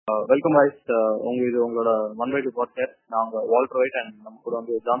Welcome guys. இது உங்களோட one by two podcast. நான் உங்க வால்டர் ஒயிட் அண்ட் நம்ம கூட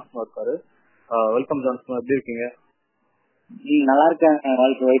வந்து ஜான்சன் இருக்காரு. வெல்கம் ஜான்சன், எப்படி இருக்கீங்க? நல்லா இருக்கேன்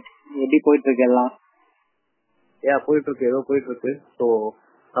வால்டர் ஒயிட். எப்படி போயிட்டு இருக்கு எல்லாம்? போயிட்டு இருக்கு, ஏதோ போயிட்டு இருக்கு. ஸோ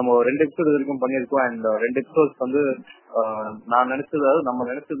நம்ம 2 எபிசோட் வரைக்கும் பண்ணியிருக்கோம் அண்ட் 2 எபிசோட்ஸ் வந்து நான் நினைச்சது, அதாவது நம்ம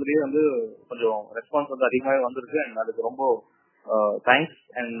நினைச்சதுலயே வந்து கொஞ்சம் ரெஸ்பான்ஸ் வந்து அதிகமாகவே வந்திருக்கு அண்ட் அதுக்கு ரொம்ப தேங்க்ஸ்.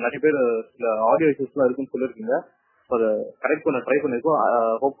 அண்ட் நிறைய பேர் சில ஆடியோ இஷ்யூஸ்லாம் இருக்குன்னு சொல்லியிருக்கீங்க. அதை கரெக்ட் பண்ண ட்ரை பண்ணிருக்கோம்.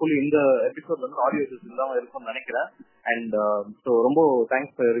 ஹோப்ஃபுல்லி இந்த எபிசோட்ல வந்து ஆடியோ இஷ்யூஸ் இல்லாம இருக்கும்னு நினைக்கிறேன். அண்ட் ஸோ ரொம்ப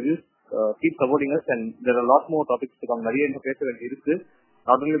thanks for reviews. Keep supporting us and there are lot more topics to come. நிறைய இன்னும் பேச வேண்டி இருக்கு.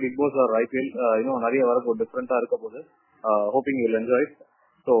 Not only Bigg Boss or IPL, இன்னும் நிறைய வரப்போ டிஃப்ரெண்டா இருக்க போது. Hoping you will enjoy.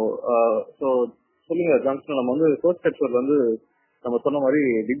 So சொல்லுங்க ஜான்சன், நம்ம வந்து ஃபர்ஸ்ட் எபிசோட் வந்து நம்ம சொன்ன மாதிரி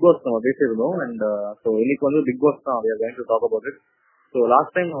பிக் பாஸ் நம்ம பேசியிருந்தோம் அண்ட் ஸோ இன்னைக்கு வந்து பிக் பாஸ் தான் we are going to talk about it. So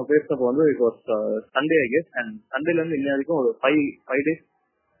last time நம்ம பேசினப்போ வந்து it was Sunday I guess. And சண்டேல இருந்து இன்ன வரைக்கும் ஒரு 5 days,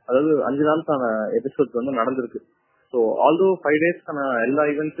 அதாவது 5 நாளுக்கான எபிசோட்ஸ் வந்து நடந்திருக்கு. ஸோ ஆல்தோ 5 daysக்கான எல்லா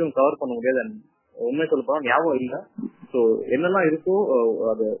ஈவெண்ட்ஸையும் கவர் பண்ண முடியாது அண்ட் உண்மை சொல்ல போனா ஞாபகம் இல்லை. ஸோ என்னெல்லாம் இருக்கோ,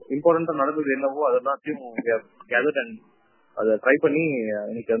 அது இம்பார்ட்டண்டா நடந்தது என்னவோ அதெல்லாத்தையும் கேதர்ட் அண்ட் அதை ட்ரை பண்ணி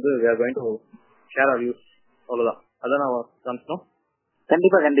இன்னைக்கு வந்து we are going to share our views. அவ்வளவுதான். அதான் நான் காமிச்சோம்.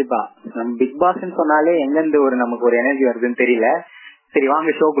 கண்டிப்பா கண்டிப்பா. நம்ம பிக் பாஸ் சொன்னாலே எங்கிருந்து நமக்கு ஒரு எனர்ஜி வருதுன்னு தெரியல. சரி,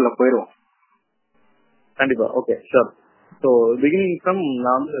 வாங்க ஷோக்குள்ள போயிடுவோம். கண்டிப்பா. Okay, sure. So beginning from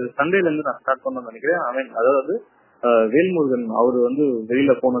நான் வந்து சண்டேல இருந்து நான் ஸ்டார்ட் பண்ணணும்னு நினைக்கிறேன். ஐ மீன், அதாவது வேல்முருகன் அவர் வந்து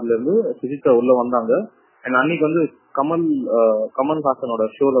வெளியில போனதுல இருந்து சுஜிதா உள்ள வந்தாங்க. அண்ட் அன்னைக்கு வந்து கமல்ஹாசனோட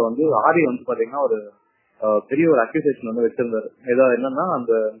ஷோல வந்து ஆரி வந்து பாத்தீங்கன்னா ஒரு பெரிய ஒரு அக்யூசேஷன் வந்து வச்சிருந்தாரு. ஏதாவது என்னன்னா,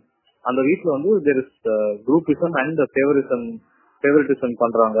 அந்த வீட்டுல வந்து there is groupism and favouritism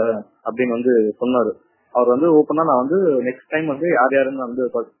பண்றாங்க அப்படின்னு வந்து சொன்னாரு. அவர் வந்து ஓப்பனா நான் வந்து நெக்ஸ்ட் டைம் வந்து யார் யாருன்னு வந்து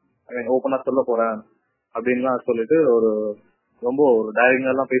ஓப்பனா சொல்ல போறேன் அப்படின்லாம் சொல்லிட்டு ஒரு ரொம்ப ஒரு டைரிங்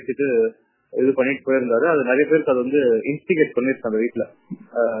எல்லாம் பேசிட்டு இது பண்ணிட்டு போயிருந்தாரு. அது நிறைய பேருக்கு அது வந்து இன்ஸ்டிகேட் பண்ணிருக்கு அந்த வீட்டுல.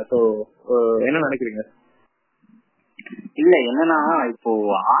 ஸோ என்ன நினைக்கிறீங்க? இல்ல, என்னன்னா இப்போ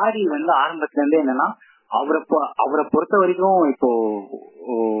ஆரி வந்து ஆரம்பத்துல இருந்தே என்னன்னா அவரை பொறுத்த வரைக்கும் இப்போ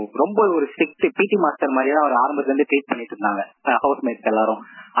ரொம்ப ஒரு ஸ்ட்ரிக்ட் பிடி மாஸ்டர் மாதிரி தான் அவர் ஆரம்பத்துல இருந்து ட்ரீட் பண்ணிட்டு இருந்தாங்க ஹவுஸ் மேட்ஸ் எல்லாரும்.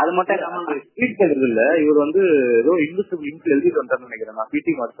 அது மட்டும் இல்லாம இல்ல, இவர் வந்து ஏதோ இன்விசிபிள் இங்க் எழுதிட்டு வந்தாருன்னு நினைக்கிறேன். நான்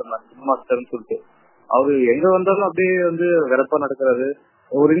பிடி மாஸ்டர்னு சொல்லிட்டு அவரு எங்க வந்தாலும் அப்படியே வந்து வெறப்பா நடக்கிறாரு.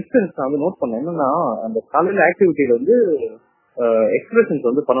 ஒரு இன்ஸ்டன்ஸ் நான் வந்து நோட் பண்ணேன். என்னன்னா, அந்த காலையில ஆக்டிவிட்டியில வந்து எக்ஸ்பிரஷன்ஸ்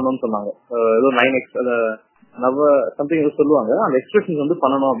வந்து பண்ணணும்னு சொன்னாங்க. ஏதோ 9x நவ சம்திங் ஏதோ சொல்லுவாங்க. அந்த எக்ஸ்பிரஷன்ஸ் வந்து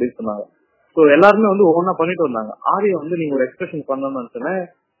பண்ணணும் அப்படின்னு சொன்னாங்க. ஸோ எல்லாருமே வந்து ஒவ்வொன்றா பண்ணிட்டு வந்தாங்க. ஆரியா வந்து நீங்க ஒரு எக்ஸ்பிரஷன் பண்ணணும்னு சொன்னேன்.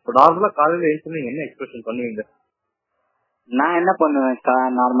 நார்மலா காலையில எழுந்து நீங்க என்ன எக்ஸ்பிரஷன் பண்ணுவீங்க? நான் என்ன பண்ணுவேன்,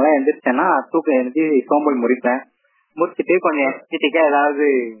 நார்மலா எழுந்திரிச்சேன்னா தூக்கம் எழுதி சோம்பல் முடிப்பேன். முடிச்சுட்டு கொஞ்சம் எனர்ஜெட்டிக்கா ஏதாவது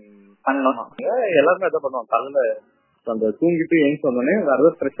பண்ணணும். எல்லாருமே அதான் பண்ணுவாங்க. காலையில அந்த தூங்கிட்டு எழுந்து வந்தோடனே வேற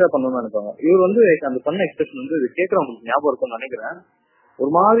ஏதாவது ஃப்ரெஷ்ஷா பண்ணணும்னு நினைப்பாங்க. இவர் வந்து அந்த பண்ண எக்ஸ்பிரஷன் வந்து கேட்கறவங்களுக்கு ஞாபகம் இருக்கும்னு நினைக்கிறேன்.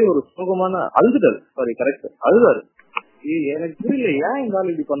 ஒரு மாதிரி ஒரு சோகமான அழுதுட்டாரு. Sorry, correct, அழுதாரு. எனக்கு புரியல ஏன் இந்த ஆள்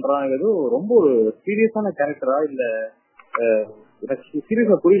இப்படி பண்றாங்க. ஏதோ ரொம்ப ஒரு சீரியஸான கேரக்டரா இல்ல, எனக்கு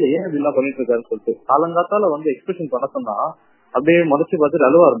சீரியஸா புரியல ஏன் இப்படி எல்லாம் பண்ணிட்டு இருக்காருன்னு சொல்லிட்டு. காலங்காத்தால வந்து எக்ஸ்பிரஷன் பண்ண சொன்னா அப்படியே மறைச்சு பார்த்துட்டு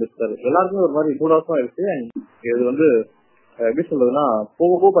அழுவ ஆரம்பிச்சிட்டாரு. எல்லாருக்குமே ஒரு மாதிரி மூடாசமா இருக்கு. இது வந்து எப்படி சொல்றதுன்னா,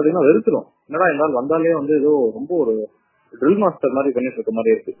 போக போக பாத்தீங்கன்னா வெறுத்துரும். என்னடா இருந்தாலும் வந்தாலே வந்து ஏதோ ரொம்ப ஒரு ட்ரில் மாஸ்டர் மாதிரி பண்ணிட்டு இருக்க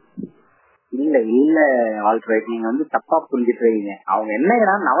மாதிரி இருக்கு. இல்ல ஆல்ரைட், நீங்க வந்து தப்பா புரிஞ்சுட்டு இருக்கீங்க. அவங்க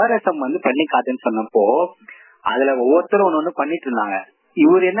என்ன நவரசம் வந்து பண்ணி காட்டுன்னு சொன்னப்போ அதுல ஒவ்வொருத்தரும் ஒண்ணு பண்ணிட்டு இருந்தாங்க.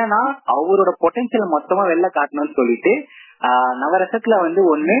 இவர் என்னன்னா அவரோட பொட்டன்சியல் மொத்தமா வெளில காட்டணும்னு சொல்லிட்டு நவரசத்துல வந்து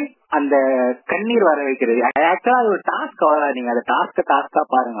ஒண்ணு அந்த கண்ணீர் வர வைக்கிறது. ஆக்சுவலா அது ஒரு டாஸ்க். அவ்வளவுதான். நீங்க அந்த டாஸ்கா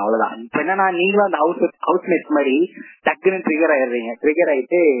பாருங்க, அவ்வளவுதான். இப்ப என்னன்னா நீங்களும் அந்த ஹவுஸ்மேட் மாதிரி டக்குன்னு ட்ரிகர் ஆயிடுறீங்க. ட்ரிகர்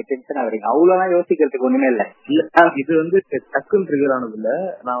ஆயிட்டு டென்ஷன் ஆகுறீங்க. அவ்வளவுதான், யோசிக்கிறதுக்கு ஒண்ணுமே இல்ல. இது வந்து டக்குன்னு ட்ரிகர் ஆனது இல்ல.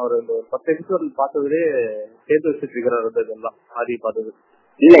 நான் ஒரு 10 எபிசோட் பார்த்ததுலே சேர்த்து வச்சு ட்ரிகர் ஆகுறது எல்லாம் ஆதி பார்த்தது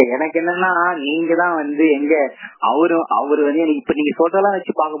இல்ல. எனக்கு என்னன்னா நீங்க தான் வந்து எங்க அவரு வந்து எனக்கு இப்ப நீங்க சொல்றதெல்லாம்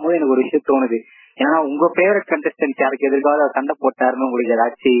வச்சு பாக்கும்போது எனக்கு ஒரு விஷயம் தோணுது. ஏன்னா உங்க ஃபேவரட் கண்டஸ்டன்ட் யாருக்கு எதிர்க்காக சண்டை போட்டாருன்னு உங்களுக்கு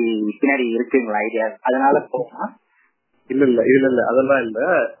ஏதாச்சும் பின்னாடி இருக்குங்களா ஐடியா? அதனால போமா? இல்ல அதெல்லாம் இல்ல.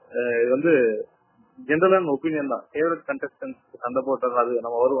 இது வந்து ஜெனரலான ஒப்பீனியன் தான். ஃபேவரட் கண்டஸ்டன்ட் சண்டை போட்டாரு, அது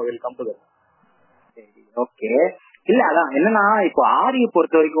நம்ம வரும் வகையில் கம்பது. ஓகே. இல்ல, அதான் என்னன்னா இப்போ ஆரியை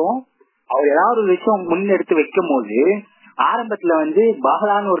பொறுத்த வரைக்கும் அவர் ஏதாவது ஒரு விஷயம் முன்னெடுத்து வைக்கும் போது ஆரம்பத்துல வந்து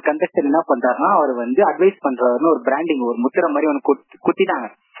பாகலான்னு ஒரு கண்டஸ்டன்ட் என்ன பண்றாருன்னா அவர் வந்து அட்வைஸ் பண்றாருன்னு ஒரு பிராண்டிங், ஒரு முத்திரை மாதிரி ஒன்னு குத்திட்டாங்க.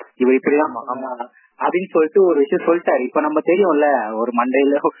 இவர் இப்படிதான் அப்படின்னு சொல்லிட்டு ஒரு விஷயம் சொல்லிட்டாரு. இப்ப நம்ம தெரியும்ல, ஒரு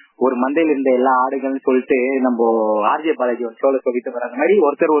மந்தையில இருந்த எல்லா ஆடுகள்னு சொல்லிட்டு நம்ம ஆர்ஜே பாலாஜி ஒரு ஷோல சொல்லிட்டு வர மாதிரி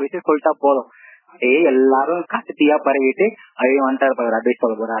ஒருத்தர் ஒரு விஷயம் சொல்லிட்டா போதும், எல்லாரும் கத்தியா பரவிட்டு அதையும் வந்துட்டாரு, அட்வைஸ்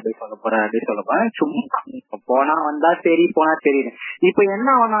சொல்ல போறேன் சும்மா போனா வந்தா சரி போனா சரி. இப்ப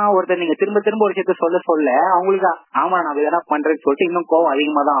என்ன ஆனா ஒருத்தர் நீங்க திரும்ப திரும்ப ஒரு விஷயத்த சொல்ல அவங்களுக்கு ஆமா நான் எதனா பண்றேன்னு சொல்லிட்டு இன்னும் கோவம்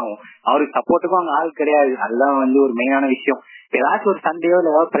அதிகமா தான் ஆகும். அவருக்கு சப்போர்ட்டுக்கும் அவங்க ஆள் கிடையாது. அதுதான் ஒரு மெயினான விஷயம். ஏதாச்சும் ஒரு சண்டையோ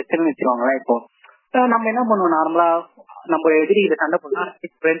இல்ல ஏதாவது பிரச்சனை வச்சுருவாங்களா, இப்போ நம்ம என்ன பண்ணுவோம், நார்மலா நம்ம எதிரி இதை சண்டை போட்டா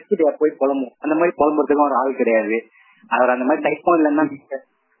ஃப்ரெண்ட்ஸ் கிட்ட போய் புலம்பும். அந்த மாதிரி புலம்புறதுக்கும் ஒரு ஆள் கிடையாது. அவர் அந்த மாதிரி டைப்பும் இல்லைன்னா.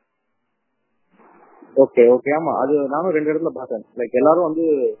 ஓகே ஓகே ஆமா, அது நானும் 2 இடத்துல பார்த்தேன். லைக் எல்லாரும்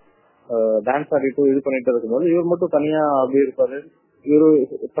டான்ஸ் ஆடிட்டு இது பண்ணிட்டு இருக்கும்போது இவர் மட்டும் தனியா அப்படி இருப்பாரு. இவரு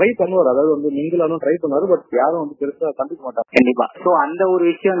ட்ரை பண்ணுவாரு, அதாவது நீங்களும் ட்ரை பண்ணுவாரு, பட் யாரும் பெருசா கண்டுக்க மாட்டாங்க. கண்டிப்பா. சோ அந்த ஒரு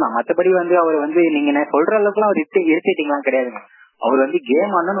விஷயம் தான். மத்தபடி அவர் நீங்க சொல்ற அளவுக்கு அவர் இரிட்டேட்டிங்லாம் கிடையாதுங்க. அவர்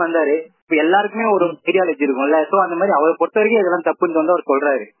கேம் ஆடணும்னு வந்தாரு. இப்ப எல்லாருக்குமே ஒரு ஐடியாலஜி இருக்கும்ல. சோ அந்த மாதிரி அவரை பொறுத்த வரைக்கும் இதெல்லாம் தப்புன்னு அவர்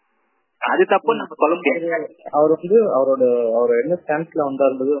சொல்றாரு. அது தப்பு நம்ம சொல்ல முடியாது. அவர் அவர் என்ன ஸ்டான்ஸ்ல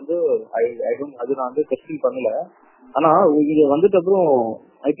வந்தாருன்றது அது நான் கொஸ்டின் பண்ணல. ஆனா இங்க வந்துட்டு அப்புறம்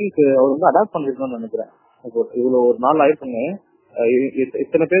ஐ திங்க் அவர் அடாப்ட் பண்ணிருக்கணும்னு நினைக்கிறேன். இவ்வளவு ஒரு நாள் ஆயிடுச்சுங்க,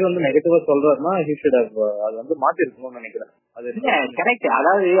 இத்தனை பேர் நெகட்டிவா சொல்றாருன்னா அது மாத்தி இருக்கணும்னு நினைக்கிறேன். அது கரெக்ட்.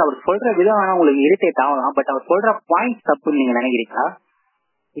 அதாவது அவர் சொல்ற விதம் வேணா உங்களுக்கு இரிட்டேட் ஆகலாம், பட் அவர் சொல்ற பாயிண்ட் தப்புன்னு நீங்க நினைக்கிறீங்களா?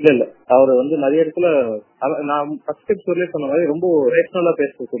 இல்ல அவர் நிறைய இடத்துல நான் ஃபர்ஸ்ட் எபிசோட்லயே சொன்ன மாதிரி ரொம்ப ரேஷனலா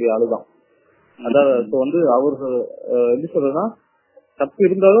பேசக்கூடிய ஆளுதான். அதாவது அவர் எப்படி சொல்றதுன்னா, தப்பு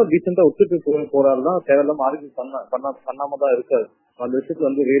இருந்தாலும் டீசெண்டா ஒத்துட்டு போறாருதான், தேவையில்லாம ஆர்கியூ பண்ணாமதான் இருக்காரு. அந்த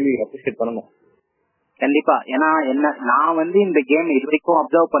விஷயத்துல ரியலி அப்ரிஷியேட் பண்ணணும். கண்டிப்பா. ஏன்னா என்ன நான் இந்த கேம் இது வரைக்கும்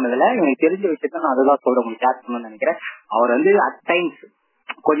அப்சர்வ் பண்ணதுல எனக்கு தெரிஞ்ச விஷயத்த நான் அதுதான் சொல்றேன், உங்களுக்கு ஷேர் பண்ணணும்னு நினைக்கிறேன். அவர் அட் டைம்ஸ்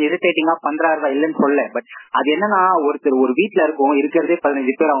கொஞ்சம் இரிட்டேட்டிங்கா பண்றாரு இல்லன்னு சொல்ல. பட் அது என்னன்னா, ஒரு வீட்டுல இருக்கும் இருக்கிறதே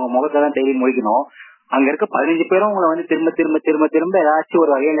 15 பேர், அவங்க முகத்தை தான் டெய்லி முடிக்கணும். அங்க இருக்க 15 பேரும் உங்களை திரும்ப திரும்ப திரும்ப திரும்ப ஏதாச்சும்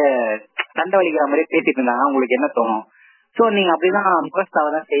ஒரு வகையில சண்டை வலிக்கிற மாதிரி பேசிட்டு இருந்தாங்க. உங்களுக்கு என்ன தோணும்? சோ நீங்க அப்படிதான்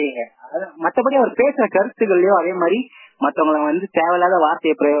முகஸ்தாவதான் செய்யுங்க. மத்தபடி அவர் பேசுற கருத்துக்கள்லயோ அதே மாதிரி மத்தவங்களை தேவையில்லாத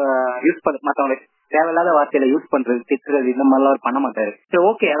வார்த்தையை யூஸ் பண்ண, மத்தவங்களை தேவையில்லாத வார்த்தையில யூஸ் பண்றது, திட்டுறது, இந்த மாதிரி எல்லாம் பண்ண மாட்டாரு. சரி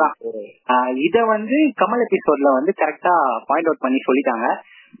ஓகே. அதான் இத கமல் எபிசோட்ல கரெக்டா பாயிண்ட் அவுட் பண்ணி சொல்லிட்டாங்க.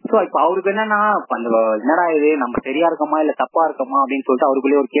 சோ இப்ப அவருக்கு என்னன்னா, என்னடா இது நம்ம சரியா இருக்கோமா இல்ல தப்பா இருக்கோமா அப்படின்னு சொல்லிட்டு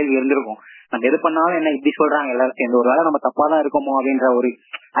அவருக்குள்ளே ஒரு கேள்வி இருந்திருக்கும். நம்ம எது பண்ணாலும் என்ன இப்படி சொல்றாங்க எல்லாரும் சேர்ந்து, ஒரு வேளை நம்ம தப்பா தான் இருக்கோமோ அப்படின்ற ஒரு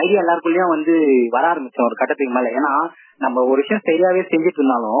ஐடியா எல்லாருக்குள்ளயும் வர ஆரம்பிச்சோம் ஒரு கட்டத்துக்கு மேல. ஏன்னா நம்ம ஒரு விஷயம் சரியாவே செஞ்சுட்டு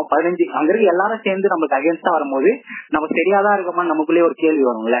இருந்தாலும் 15 அங்க இருக்க எல்லாரும் சேர்ந்து நமக்கு அகேன்ஸ்டா வரும்போது நம்ம சரியாதான் இருக்கோமா நமக்குள்ளேயே ஒரு கேள்வி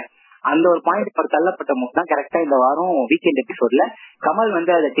வரும்ல. அந்த ஒரு பாயிண்ட் அவர் தள்ளப்பட்ட போது தான் கரெக்டா இந்த வாரம் வீக்கெண்ட் எபிசோட்ல கமல்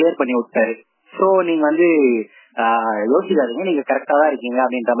அதை கிளியர் பண்ணி விட்டாரு. சோ நீங்க யோசிக்காதீங்க, நீங்க கரெக்டா தான் இருக்கீங்க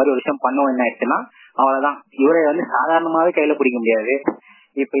அப்படின்ற மாதிரி ஒரு விஷயம் பண்ணுவோம். என்ன ஆயிடுச்சுன்னா அவ்வளவுதான், இவரை சாதாரணமாவே கையில பிடிக்க முடியாது.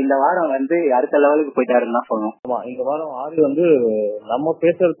 இப்ப இந்த வாரம் அடுத்த லெவலுக்கு போயிட்டாருன்னு தான் சொல்லணும். ஆமா, இந்த வாரம் ஆறு நம்ம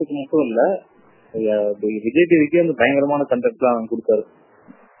பேசுறதுக்கு மட்டும் இல்ல, விஜய் டிவிக்கு பயங்கரமான கண்டென்ட் எல்லாம் கொடுத்தாரு.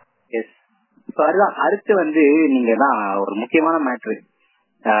 எஸ். அதுதான் அடுத்து நீங்க தான் ஒரு முக்கியமான மேட்ரு,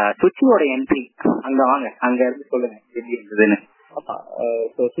 சுச்சியோட என்ட்ரி. அங்க வாங்க, அங்க இருந்து சொல்லுங்க எப்படி இருந்ததுன்னு.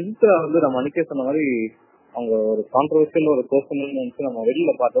 சுஜித்ரா நம்ம அன்னைக்கே சொன்ன மாதிரி அவங்க ஒரு கான்ட்ரோவர்சியல் ஒரு பர்சன் நம்ம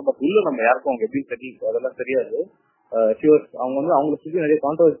வெளியில பார்த்தோம். பட் உள்ள நம்ம யாருக்கும் அவங்க எப்படி தெரியும் அதெல்லாம் தெரியாது. அவங்க அவங்களை சுற்றி நிறைய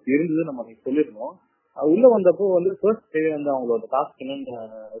கான்ட்ரோவர்சி இருந்தது நம்ம சொல்லிருந்தோம். உள்ள வந்தப்போ ஃபர்ஸ்ட் டே அவங்களோட டாஸ்க்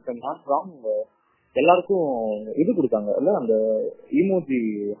என்னன்னு எல்லாருக்கும் இது கொடுத்தாங்க இல்ல, அந்த இமோஜி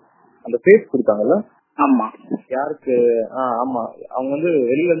அந்த ஃபேஸ் கொடுத்தாங்கல்ல. ஆமா, யாருக்கு? ஆமா, அவங்க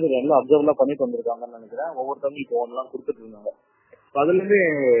வெளியில இருந்து நல்லா அப்சர்வ் எல்லாம் பண்ணிட்டு வந்திருக்காங்கன்னு நினைக்கிறேன். ஒவ்வொருத்தவங்க இப்போ ஒன்னெல்லாம் கொடுத்துட்டு இருந்தாங்க. அதுல இருந்து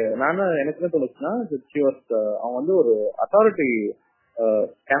எனக்கு என்ன தோணுச்சுன்னா, அவங்க ஒரு அத்தாரிட்டி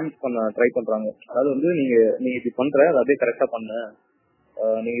ஸ்கேம் பண்ண ட்ரை பண்றாங்க. அதாவது நீ இது பண்ற அதை அப்படியே கரெக்டா பண்ணு,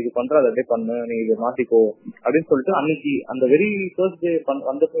 நீ இது பண்ற அதை அப்படியே பண்ணு, நீ இது மாத்திக்கோ அப்படின்னு சொல்லிட்டு அன்னைக்கு அந்த வெரி ஃபர்ஸ்ட் டே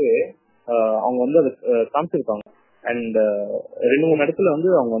வந்தப்பவே அவங்க அதை காமிச்சிருக்காங்க. அண்ட் 2-3 இடத்துல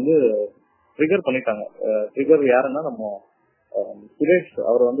அவங்க ட்ரிகர் பண்ணிட்டாங்க. ட்ரிகர் யாருன்னா நம்ம சுரேஷ்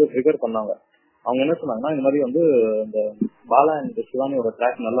அவர் ட்ரிகர் பண்ணாங்க. அவங்க என்ன சொன்னாங்கன்னா, இந்த மாதிரி இந்த பாலா அண்ட் சிவானியோட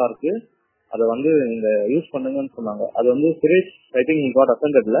ட்ராக் நல்லா இருக்கு, அதை நீங்க யூஸ் பண்ணுங்கன்னு சொன்னாங்க. அது Suresh I think he got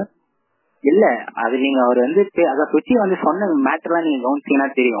offended இல்ல. அது நீங்க அவர் அத சுச்சி சொன்ன மேட்டர்லாம் நீங்க கவனிச்சீங்கன்னா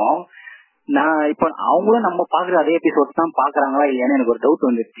தெரியும். நான் இப்ப அவங்களும் நம்ம பாக்குற அதே எபிசோட் தான் பாக்குறாங்களா இல்லையான்னு எனக்கு ஒரு டவுட்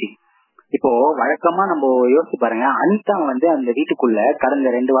வந்துருச்சு. இப்போ வழக்கமா நம்ம யோசிச்சு பாருங்க, அனிதா அந்த வீட்டுக்குள்ள கடந்த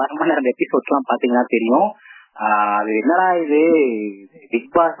 2 வாரமா நடந்த எபிசோட்ஸ் எல்லாம் பாத்தீங்கன்னா தெரியும். அது என்னடா இது பிக்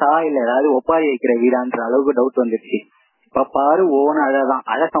பாஸா இல்ல ஏதாவது ஒப்பாரி வைக்கிற வீடான்ற அளவுக்கு டவுட் வந்துருச்சு. இப்ப பாரு ஓன அதான்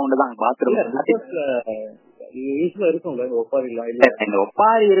அழ சவுண்ட் தான் பாத்ரூம் இந்த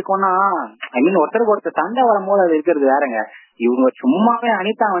ஒப்பாரி இருக்கும்னா, ஐ மீன் ஒருத்தருக்கு ஒருத்தர் சண்டை வரும்போது அது இருக்கிறது வேறங்க. இவங்க சும்மாவே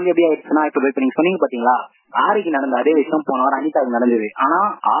அனிதா எப்படி ஆயிடுச்சுன்னா, இப்ப நீங்க சொன்னீங்க பாத்தீங்களா, ஆரிக்கு நடந்த அதே விஷயம் போன வாரம் அனிதாவுக்கு நடந்தது. ஆனா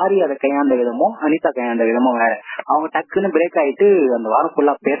ஆரி அதை கையாண்ட விதமும் அனிதா கையாண்ட விதமும் வேற. அவங்க டக்குன்னு பிரேக் ஆயிட்டு அந்த வாரம்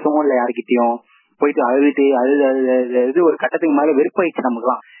ஃபுல்லா பேசவும் இல்ல யாருக்கிட்டையும். போயிட்டு அழுதுட்டு அழுது ஒரு கட்டத்துக்கு மேல வெறுப்பாயிடுச்சு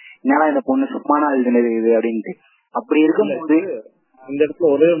நமக்குலாம். என்னடா இந்த பொண்ணு சும்மானா அழுதுனது இது அப்படின்ட்டு. அப்படி இருக்கும்போது இந்த இடத்துல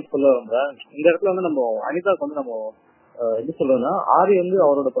ஒரே சொல்ல வந்தா, இந்த இடத்துல வந்து நம்ம அனிதாக்கு வந்து நம்ம எப்படி சொல்றதுன்னா, ஆரி வந்து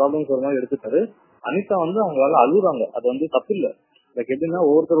அவரோட ப்ராப்ளம்ஸ் ஒரு மாதிரி எடுத்துட்டாரு. அனிதா வந்து அவங்களால அழுகுறாங்க, அது வந்து தப்பு இல்ல. லைக் எப்படின்னா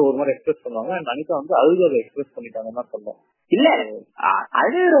ஒவ்வொருத்தரும் ஒரு மாதிரி எக்ஸ்பிரஸ் பண்ணுவாங்க. அண்ட் அனிதா வந்து அழுது எக்ஸ்பிரஸ் பண்ணிட்டாங்கன்னு தான் சொல்றோம். இல்ல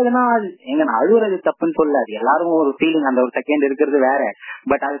அழுகுறதுனா எங்க அழுகுறது தப்புன்னு சொல்லாது. எல்லாரும் ஒரு ஃபீலிங் அந்த ஒரு செகண்ட் இருக்கிறது வேற.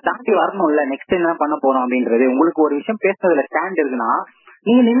 பட் அதை தாண்டி வரணும்ல, நெக்ஸ்ட் என்ன பண்ண போறோம் அப்படின்றது. உங்களுக்கு ஒரு விஷயம் பேசுறதுல ஸ்டாண்ட் இருக்குன்னா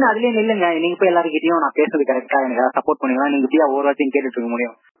நீங்க நின்று அதுலயே நில்லுங்க. நீங்க போய் எல்லாருக்கிட்டையும் நான் பேசுறது கரெக்டா, எனக்கு சப்போர்ட் பண்ணிக்கலாம், நீங்க இப்படியா ஒரு வார்த்தையும் கேட்டுட்டு இருக்க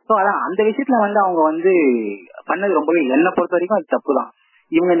முடியும். சோ அதான் அந்த விஷயத்துல வந்து அவங்க வந்து பண்ணது ரொம்பவே என்னை பொறுத்த வரைக்கும் அது தப்பு தான்.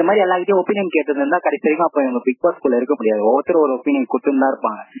 இவங்க இந்த மாதிரி எல்லாருக்கிட்டையும் ஒப்பீனியன் கேட்டது இருந்தா கடைசி வரைக்கும் அப்ப இவங்க பிக் பாஸ் குள்ள இருக்க முடியாது. ஒவ்வொருத்தரும் ஒரு ஒப்பீனியன் கொடுத்துன்னு தான்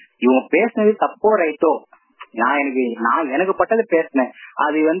இருப்பாங்க. இவங்க பேசுனது தப்போ ரைட்டோ, நான் எனக்கு பட்டது பேசினேன்,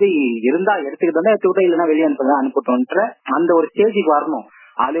 அது வந்து இருந்தா எடுத்துக்கிட்டு வந்தா எடுத்துக்கிட்டோம், இல்லைன்னா வெளியே அனுப்பட்டோன்ற அந்த ஒரு ஸ்டேஜுக்கு வரணும்.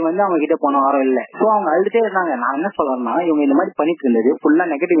 அது வந்து அவங்க கிட்ட போன வாரம் இல்ல. சோ அவங்க அழுதுட்டே இருந்தாங்க. நான் என்ன சொல்றேன்னா, இவங்க இந்த மாதிரி பண்ணிட்டு இருந்தது ஃபுல்லா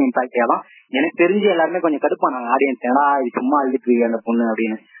நெகட்டிவ் இம்பாக்டா தான். எனக்கு தெரிஞ்சு எல்லாருமே கொஞ்சம் கடுப்பானாங்க ஆடியன்ஸ், ஏன்னா இது சும்மா அழுதுட்டு இருக்கு அந்த பொண்ணு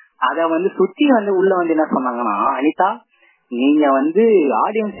அப்படின்னு. அத வந்து சுத்தி வந்து உள்ள வந்து என்ன சொன்னாங்கன்னா, அனிதா நீங்க வந்து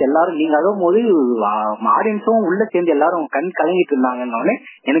ஆடியன்ஸ் எல்லாரும் நீங்க அழுவும் போது ஆடியன்ஸும் உள்ள சேர்ந்து எல்லாரும் கண் கலங்கிட்டு இருந்தாங்கன்னு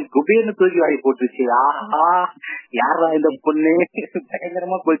எனக்கு குபேர்னு தூக்கி வாரி போட்டுருச்சு. ஆஹா யாரா இந்த பொண்ணு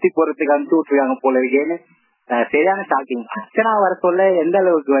பயங்கரமா கொளுத்தி போறதுக்கு அனுப்பிச்சு விட்டுருக்காங்க போல இருக்கேன்னு சரியான ஷாக்கிங். அர்ச்சனா வர சொல்ல எந்த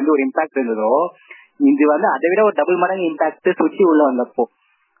அளவுக்கு வந்து ஒரு இம்பாக்ட் இருந்ததோ, இது வந்து அதை விட ஒரு டபுள் மடங்கு இம்பாக்ட் சுற்றி உள்ள வந்தப்போ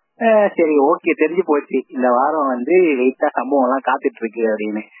சரி ஓகே தெரிஞ்சு போச்சு இந்த வாரம் வந்து வெயிட்டா சம்பவம் எல்லாம் காத்துட்டு இருக்கு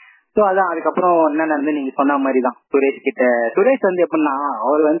அப்படின்னு. சோ அதான் அதுக்கப்புறம் என்ன நடந்து நீங்க சொன்ன மாதிரிதான் சுரேஷ் கிட்ட. சுரேஷ் வந்து எப்படின்னா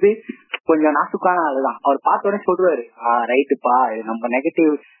அவர் வந்து கொஞ்சம் நாசுக்கான ஆளுதான். அவர் பார்த்த உடனே சொல்லுவாரு, ரைட்டுப்பா இது நம்ம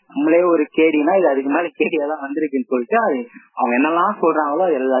நெகட்டிவ் நம்மளே ஒரு கேடினா இது அதுக்கு மேல கேடியா தான் வந்திருக்குன்னு சொல்லிட்டு அவங்க என்னெல்லாம் சொல்றாங்களோ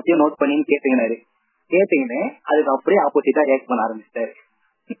எல்லாத்தையும் நோட் பண்ணின்னு கேட்டுக்கினாரு. அதுக்கு அப்படியே ஆப்போசிட்டா ரியாக்ட் பண்ண ஆரம்பிச்சிட்டாரு.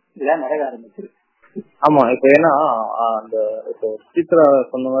 இதெல்லாம் நடக்க ஆரம்பிச்சிரு. ஆமா இப்ப ஏன்னா அந்த இப்போ சித்ரா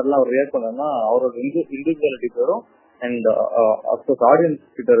சொன்ன மாதிரி எல்லாம் அவர் ரியாக்ட் பண்ணா அவரோட இண்டிவிஜுவாலிட்டி வரும். அண்ட் அப்கோர்ஸ் ஆடியன்ஸ்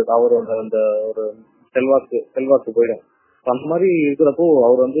கிட்ட இருக்கு அவரோட அந்த ஒரு செல்வாக்கு போயிடும். அந்த மாதிரி இருக்கிறப்போ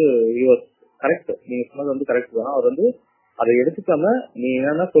அவர் வந்து கரெக்ட், நீங்க சொன்னது வந்து கரெக்ட் தான். அவர் வந்து அதை எடுத்துக்காம நீ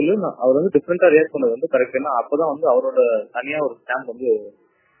என்னன்னா சொல்லு, அவர் வந்து டிஃப்ரெண்டா ரியாக்ட் பண்ணது வந்து கரெக்ட். ஏன்னா அப்பதான் வந்து அவரோட தனியா ஒரு ஸ்டாம்ப் வந்து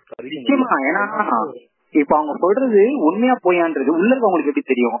ஏன்னா இப்ப அவங்க சொல்றது உண்மையா போயான்றது உள்ள இருக்கவங்களுக்கு எப்படி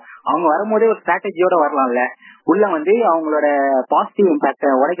தெரியும்? அவங்க வரும்போதே ஒரு ஸ்ட்ராட்டஜியோட வரலாம்ல. உள்ள வந்து அவங்களோட பாசிட்டிவ்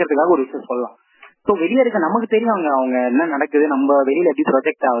இம்பாக்ட உடைக்கிறதுக்காக ஒரு விஷயம் சொல்லலாம். சோ வெளியே இருக்க நமக்கு தெரியும் அவங்க என்ன நடக்குது, நம்ம வெளியில எப்படி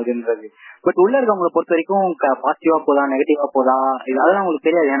ப்ரொஜெக்ட் ஆகுதுன்றது. பட் உள்ள இருக்கவங்களை பொறுத்த வரைக்கும் பாசிட்டிவா போதா நெகட்டிவா போதா அதெல்லாம் அவங்களுக்கு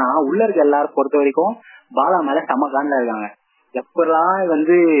தெரியாது. ஏன்னா உள்ள இருக்க எல்லாரும் பொறுத்த வரைக்கும் பாலா மேல செம காண்டா இருக்காங்க. எப்பெல்லாம்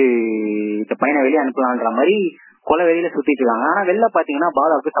வந்து இந்த பையனை வெளியே அனுப்பலான்ற மாதிரி கொலை வெளியில சுத்திட்டு இருக்காங்க. ஆனா வெளில பாத்தீங்கன்னா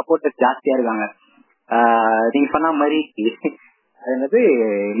பாலாவுக்கு சப்போர்ட்டர்ஸ் ஜாஸ்தியா இருக்காங்க. நீங்க சொன்ன மாதிரி அது என்னது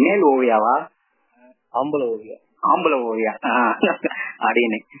மேல் ஓவியாவா ஆம்பளை ஓவியா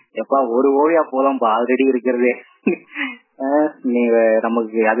அப்படின்னு எப்பா ஒரு ஓவியா போலாம்ப்பா ஆல்ரெடி இருக்கிறது, நீங்க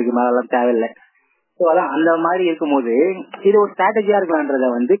நமக்கு அதுக்கு மேலாம் தேவையில்லை. சோ அதான் அந்த மாதிரி இருக்கும்போது இது ஒரு ஸ்ட்ராட்டஜியா இருக்கலான்றத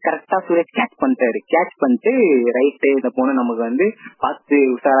வந்து கரெக்டா சுரேஷ் கேட்ச் பண்ணிட்டு ரைட்டு இந்த பொண்ணு நமக்கு வந்து பார்த்து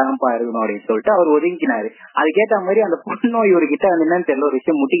உஷாரானப்பா இருக்கணும் அப்படின்னு சொல்லிட்டு அவர் ஒதுங்கினாரு. அதுக்கேற்ற மாதிரி அந்த பொண்ணு இவர்கிட்ட வந்து என்னன்னு தெரியல ஒரு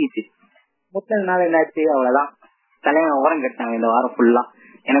விஷயம் முட்டிக்கிச்சு. முட்டினதுனால என்னாச்சு, அவ்வளவுதான் தலைவன் ஓரம் கட்டாங்க இந்த வாரம் ஃபுல்லா.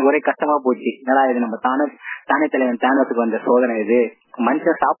 எனக்கு ஒரே கஷ்டமா போச்சு. என்னடா இது நம்ம தானே தலைவன் தேனத்துக்கு வந்த சோதனை இது.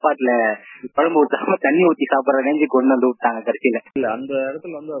 மனுஷன் சாப்பாட்டுல குழம்பு ஊத்தாம தண்ணி ஊத்தி சாப்பிடுற ரேஞ்சு கொண்டு வந்து விட்டாங்க கடைசியில. இல்ல அந்த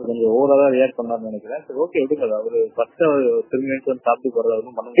இடத்துல வந்து அவர் கொஞ்சம் ஓவரா ரியாக்ட் பண்ணாருன்னு நினைக்கிறேன். சரி ஓகே விடுங்க, அவரு ஃபர்ஸ்ட் திரும்பி சாப்பிட்டு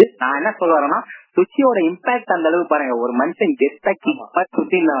போறது. நான் என்ன சொல்ல வரேன்னா சுச்சியோட இம்பாக்ட் அந்த அளவுக்கு பாருங்க. ஒரு மனுஷன் கெஸ்டாக்கி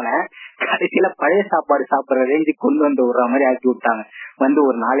சுத்தி இருந்தவன கடைசியில பழைய சாப்பாடு சாப்பிடுற ரேஞ்சு கொண்டு வந்து விடுற மாதிரி ஆக்கி விட்டாங்க வந்து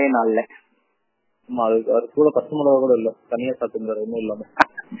ஒரு 4 நாள்ல. அது கூட கஷ்டமானதா கூட இல்ல, தனியா சாப்பிட்டு ஒன்னும் இல்லாம.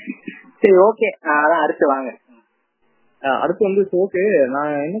 சரி ஓகே அதான் அடுத்து வாங்க. அடுத்து வந்து ஓகே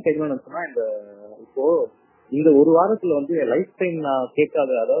நான் என்ன கேட்கணும்னு சொன்னா, இப்போ இந்த ஒரு வாரத்துல வந்து லைஃப் டைம் நான் கேட்காத,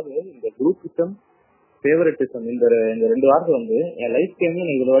 அதாவது இந்த குரூப்பிசம் ஃபேவரட்டிசம் இந்த 2 வாரத்துல வந்து என் லைஃப் டைம்ல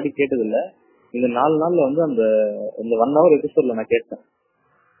நான் இவ்வளவு வாட்டி கேட்டது இல்ல. இந்த 4 நாள்ல வந்து அந்த 1 hour எபிசோட்ல நான் கேட்டேன்.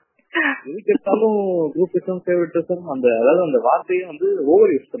 எது கேட்டாலும் குரூப்பிசம் ஃபேவரட்டிசம் அந்த அதாவது அந்த வார்த்தையை வந்து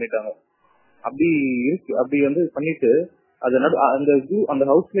ஓவர் யூஸ் பண்ணிட்டாங்க. அப்படி இருக்கு, அப்படி வந்து பண்ணிட்டு அந்த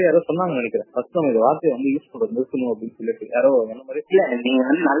ஹவுஸ்ல யாரோ சொன்னாங்க நினைக்கிறேன், ஃபர்ஸ்ட் நம்ம இந்த வார்த்தையை வந்து யூஸ் பண்றது நிறுத்தணும் அப்படின்னு சொல்லிட்டு யாரோ என்ன மாதிரி. இல்ல நீங்க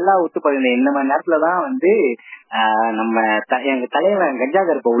வந்து நல்லா ஒத்து பாருங்க. இந்த மாதிரி நேரத்துலதான் வந்து நம்ம எங்க தலைவன் கஞ்சா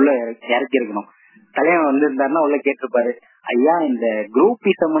கருப்ப உள்ள இறக்கி இருக்கணும். தலைவன் வந்து இருந்தாருன்னா உள்ள கேட்டிருப்பாரு, ஐயா இந்த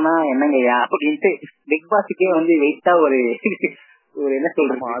குரூப்பிசம்னா என்னங்கய்யா அப்படின்ட்டு பிக் பாஸுக்கே வந்து வெயிட்டா ஒரு என்ன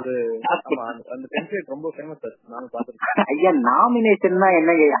சொல்றோம் அது அந்த டெம்ப்ளேட் ரொம்ப ஃபேமஸ் நானும் பாத்துருக்கேன். ஐயா நாமினேஷன்னா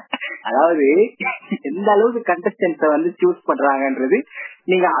என்னங்கய்யா, அதாவது எந்த அளவுக்கு கண்டஸ்டன்ஸ வந்து சூஸ் பண்றாங்கன்றது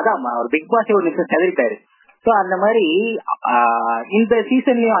நீங்க அதான் ஒரு பிக் பாஸ் ஒரு நிமிஷம் செதறிட்டாரு. சோ அந்த மாதிரி இந்த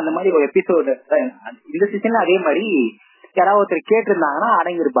சீசன்லயும் அந்த மாதிரி ஒரு எபிசோடு, இந்த சீசன்ல அதே மாதிரி யாராவது ஒருத்தர் கேட்டு இருந்தாங்கன்னா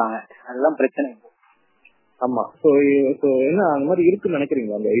அடங்கி இருப்பாங்க. அதுதான் பிரச்சனை. ஆமா. சோ என்ன அந்த மாதிரி இருக்குன்னு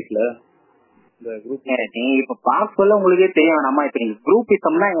நினைக்கிறீங்களா அந்த வீட்ல இந்த குரூப்? நீங்க இப்ப பார்க்க சொல்ல உங்களுக்கே தெரியும். நம்ம இப்ப நீங்க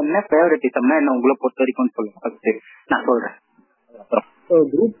குரூப்பிசம்னா என்ன, ஃபேவரட்டிசம்னா என்ன உங்களை பொறுத்த வரைக்கும் சொல்லுங்க. நான் சொல்றேன்.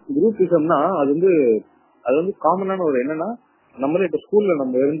 குரூப்பிசம்னா அது வந்து காமனான ஒரு என்னன்னா, நம்மளே இப்ப ஸ்கூல்ல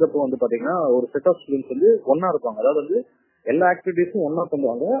நம்ம இருந்தப்போ வந்து பாத்தீங்கன்னா ஒரு செட் ஆஃப் ஸ்டூடெண்ட்ஸ் வந்து ஒன்னா இருப்பாங்க. அதாவது வந்து எல்லா ஆக்டிவிட்டிஸும் ஒன்னா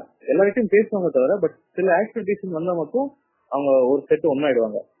பண்ணுவாங்க, எல்லார்கிட்டையும் பேசுவாங்க தவிர, பட் சில ஆக்டிவிட்டிஸ் வந்தா மட்டும் அவங்க ஒரு செட்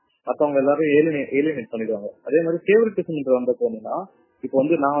ஒன்னாயிடுவாங்க, மத்தவங்க எல்லாரும் ஏலியனேட் பண்ணிடுவாங்க. அதே மாதிரி ஃபேவரட்டிசம் வந்தப்போ என்னன்னா, இப்போ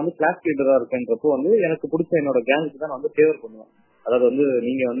வந்து நான் வந்து கிளாஸ் லீடரா இருக்கேன்றப்போ வந்து எனக்கு பிடிச்ச என்னோட கேங்குக்கு தான் நான் வந்து ஃபேவர் பண்ணுவேன். அதாவது வந்து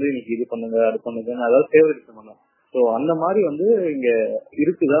நீங்க வந்து இன்னைக்கு இது பண்ணுங்க அது பண்ணுங்க, அதாவது ஃபேவரட்டிசம் பண்ணுவேன். சோ அந்த மாதிரி வந்து இங்க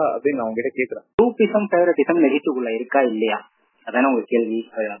இருக்குதா அப்படின்னு நான் உங்ககிட்ட கேக்குறேன். குரூப்பிசம் ஃபேவரட்டிசம் நெகட்டிவ்ல இருக்கா இல்லையா, அதான உங்க கேள்வி.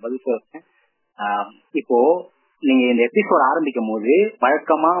 பதில் சொல்றேன். இப்போ நீங்க இந்த எபிசோட் ஆரம்பிக்கும் போது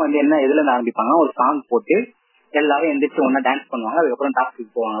வழக்கமா வந்து என்ன எதுல இருந்து ஆரம்பிப்பாங்க, ஒரு சாங் போட்டு எல்லாரும் எந்திரிச்சு ஒன்னா டான்ஸ் பண்ணுவாங்க, அதுக்கப்புறம்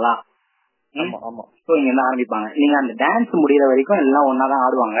டாஸ்க்கு போவாங்களா? இங்க இருந்து ஆரம்பிப்பாங்க. நீங்க அந்த டான்ஸ் முடிகிற வரைக்கும் எல்லாம் ஒன்னாதான்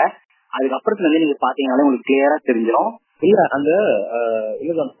ஆடுவாங்க. அதுக்கப்புறத்துல இருந்து நீங்க பாத்தீங்கன்னாலே உங்களுக்கு கிளியரா தெரிஞ்சிடும். இல்ல அந்த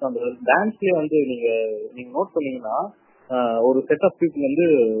டான்ஸ்லயே வந்து நீங்க நோட் பண்ணீங்கன்னா ஒரு செட் ஆஃப் பீப்புள் வந்து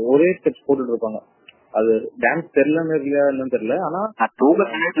ஒரே ஸ்டெப்ஸ் போட்டுட்டு இருப்பாங்க. அது டான்ஸ் தெரியலன்னு இல்லையான்னு தெரியல. ஆனா தூக்க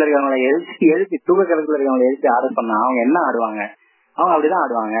கலத்துல இருக்கவங்களை எழுப்பி ஆட சொன்னா அவங்க என்ன ஆடுவாங்க, அவங்க அப்படிதான்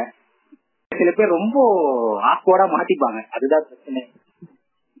ஆடுவாங்க. சில பேர் ரொம்ப ஆக்வர்டா மாட்டிப்பாங்க, அதுதான் பிரச்சனை.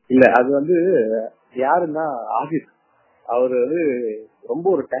 இல்ல அது வந்து யாருன்னா ஆதித், அவரு வந்து ரொம்ப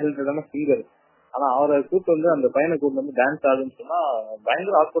ஒரு டேலண்டடான சிங்கர். ஆனா அவரை கூப்பிட்டு வந்து அந்த பையனை கூப்பிட்டு வந்து டான்ஸ் ஆடுன்னு சொன்னா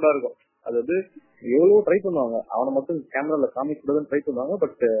பயங்கர ஆக்வர்டா இருக்கும். அது வந்து எவ்வளவு ட்ரை பண்ணுவாங்க, அவனை மட்டும் கேமரால காமிக்க கூடாதுன்னு ட்ரை பண்ணுவாங்க.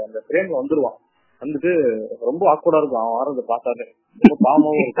 பட் அந்த ஃப்ரேம்ல வந்துருவான், வந்துட்டு ரொம்ப ஆக்வர்டா இருக்கும். அவன் ஆடுறத பார்த்தாலே ரொம்ப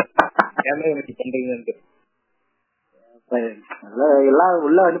பாவமாவும் இருக்கும், ஏன்னா எனக்கு பண்றீங்கன்ட்டு. எல்லாம்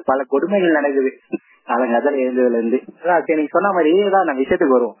உள்ள வந்து பல கொடுமைகள் நடக்குது காலங்கத்தில் எழுந்ததுல இருந்து. சரி, நீங்க சொன்ன மாதிரி தான் நான்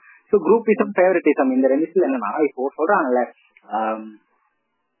விஷயத்துக்கு வரும். ஸோ குரூப்பிசம் ஃபேவரட்டிசம் இந்த ரெண்டு என்னன்னா, இப்போ சொல்றாங்கல்ல,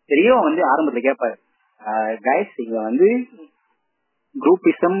 ரியோ வந்து ஆரம்பத்துல கேட்பாரு, கைஸ் இங்க வந்து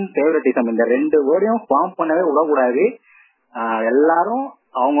குரூப்பிசம் ஃபேவரட்டிசம் இந்த ரெண்டு வேர்டையும் ஃபார்ம் பண்ணவே விடக்கூடாது, எல்லாரும்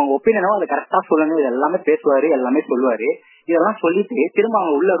அவங்க ஒப்பீனியனோ அதை கரெக்டா சொல்லணும், இது எல்லாமே பேசுவாரு, எல்லாமே சொல்லுவாரு. இதெல்லாம் சொல்லிட்டு திரும்ப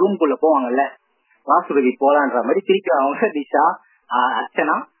அவங்க உள்ள ரூம்குள்ள போவாங்கல்ல, வாசுபதி போலான்ற மாதிரி திருப்பி அவங்க திஷா,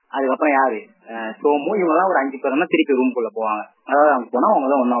 அர்ச்சனா, அதுக்கப்புறம் யாரு சோமு, இவங்க எல்லாம் ஒரு 5 பேர் தான் திருப்பி ரூம்குள்ள போவாங்க. அதாவது அவங்க போனா அவங்க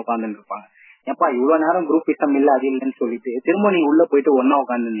தான் ஒன்னா உட்காந்துட்டு இருப்பாங்க. எப்பா இவ்வளவு நேரம் குரூப்பிசம் இல்ல அது இல்லைன்னு சொல்லிட்டு திரும்ப நீங்க உள்ள போயிட்டு ஒன்னா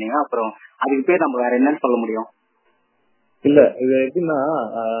உட்காந்துருந்தீங்க, அப்புறம் அதுக்கு பேர் நம்ம வேற என்னன்னு சொல்ல முடியும்? இல்ல இது எப்படின்னா,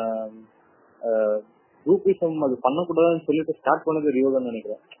 குரூப்பிசம் அது பண்ணக்கூடாதுன்னு சொல்லிட்டு ஸ்டார்ட் பண்ணது ரியோ தான்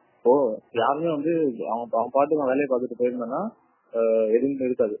நினைக்கிறேன். இப்போ யாருமே வந்து அவன் பாட்டுக்கு வேலையை பார்த்துட்டு போயிருந்தானா எதுவுமே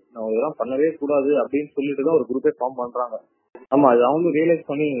இருக்காது. நம்ம இதெல்லாம் பண்ணவே கூடாது அப்படின்னு சொல்லிட்டு தான் ஒரு குரூப்பே ஃபார்ம் பண்றாங்க. ஆமா, அது அவங்க ரியலைஸ்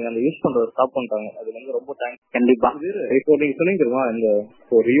பண்ணி அந்த யூஸ் பண்றத ஸ்டாப் பண்றாங்க. அது வந்து ரொம்ப தேங்க்ஸ். கண்டிப்பா. இப்போ நீங்க சொன்னீங்க தெரியுமா, இந்த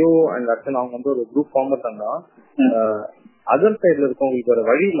ரியோ அண்ட் அர்ச்சன் அவங்க வந்து ஒரு குரூப் ஃபார்ம் பண்ணாங்கன்னா அதர் சைட்ல இருக்கவங்களுக்கு வேற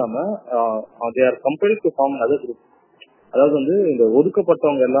வழி இல்லாம they are கம்பெல்ட் to form other group. அதாவது வந்து இந்த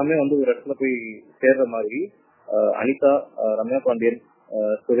ஒதுக்கப்பட்டவங்க எல்லாமே வந்து ஒரு இடத்துல போய் சேர்ற மாதிரி அனிதா, ரம்யா பாண்டியன்,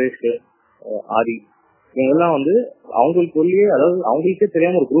 சுரேஷ், ஆதி, இவங்க எல்லாம் வந்து அவங்களுக்குள்ளேயே, அதாவது அவங்களுக்கே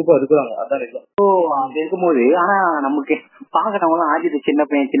தெரியாம ஒரு குரூப்பா இருக்கிறாங்க. அதான் இருக்கும்போது ஆனா நமக்கு பாக்குறவங்க ஆஜித்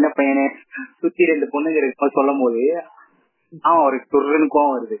சின்ன பையனு சுத்தி 2 பொண்ணுங்க இருக்க சொல்லும் போது ஒரு துருன்னு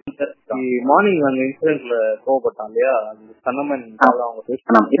கோவம் வருது. மார்னிங் அந்த இன்சிடென்ட்ல கோவப்பட்டான் இல்லையா, சன்னமன்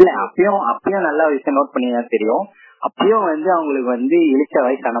இல்ல, அப்பயும் நல்ல விஷயம் நோட் பண்ணி தெரியும். அப்பயும் வந்து அவங்களுக்கு வந்து இழிச்ச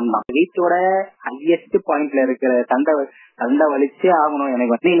வயசு சனம் தான். வீட்டோட ஹையஸ்ட் பாயிண்ட்ல இருக்கிற சண்டை வலிச்சே ஆகணும்.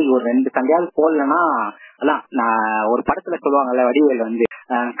 எனக்கு வந்து இன்னைக்கு ஒரு 2 சண்டையாவது போடலன்னா, அதான் நான் ஒரு படத்துல சொல்லுவாங்கல்ல, வடிவேல் வந்து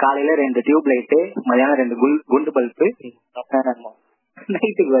காலையில 2 டியூப் லைட்டு, மதியானம் 2 குண்டு பல்பு,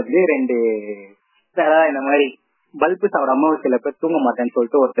 நைட்டுக்கு வந்து 2 இந்த மாதிரி பல்பு சாப்பிடாம சில பேர் தூங்க மாட்டேன்னு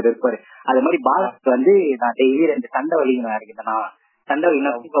சொல்லிட்டு ஒருத்தர் இருப்பாரு. அது மாதிரி பாலாக்கு வந்து நான் டெய்லி 2 சண்டை வலிக்கணும் யாருக்கிட்டனா, சண்டை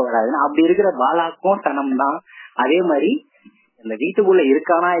வலிக்கணும் வராதுன்னு. அப்படி இருக்கிற பாலாக்கும் சனம் தான். அதே மாதிரி இந்த வீட்டுக்குள்ள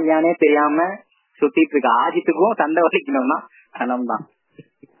இருக்கானா இல்லையானே தெரியாம சுத்திட்டு இருக்க ஆஜித்துக்கும் சண்டை வலிக்கணும்னா சனம் தான்.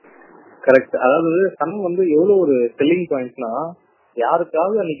 கரெக்ட். அதாவது சனம் வந்து எவ்வளவு ஒரு செல்லிங் பாயிண்ட்னா,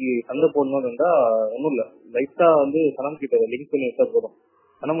 யாருக்காவது அன்னைக்கு சண்டை போடணும்னு இருந்தா ஒண்ணும் இல்ல, லைட்டா வந்து சனம் கிட்ட லிங்க் பண்ணி வச்சா போதும்.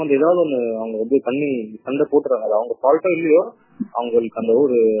 சனம் வந்து ஏதாவது ஒண்ணு அவங்க வந்து பண்ணி சண்டை போட்டுறாங்க. அது அவங்க ஃபால்ட்டோ இல்லையோ, அவங்களுக்கு அந்த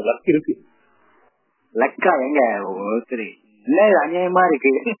ஒரு லக் இருக்கு. லக்கா எங்க சரி என்ன அநியாயமா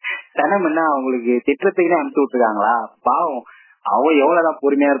இருக்கு. சனம் என்ன அவங்களுக்கு திட்டத்துக்குன்னு அனுப்பிச்சு விட்டுருக்காங்களா? பாவம், அவங்க எவ்வளவுதான்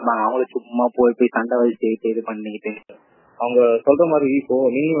பொறுமையா இருப்பாங்க. அவங்களுக்கு சும்மா போய் சண்டை வலிச்சு இது பண்ணிக்கிட்டு. அவங்க சொல்ற மாதிரி இப்போ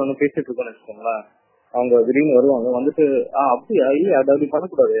நீங்க ஒண்ணு பேசிட்டு இருக்கோம்னு வச்சுக்கோங்களேன், அவங்க திடீர்னு வருவாங்க, வந்துட்டு அப்படியா இல்ல அது அப்படி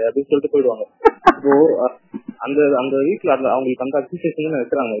பண்ணக்கூடாது அப்படின்னு சொல்லிட்டு போயிடுவாங்க. இப்போ அந்த அந்த வீட்டுல அவங்களுக்கு அந்த அக்யூசியேஷன்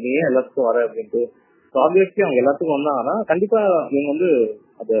இருக்கிறாங்க, நீ ஏன் எல்லாத்துக்கும் வர அப்படின்ட்டு. ஆப்வியஸ்லி அவங்க எல்லாத்துக்கும் வந்தாங்கன்னா கண்டிப்பா இவங்க வந்து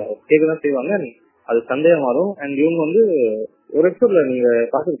அதை கேட்கதான் செய்வாங்க. அது சந்தேகம் வரும். அண்ட் இவங்க வந்து ஒரு எபிசோட்ல நீங்க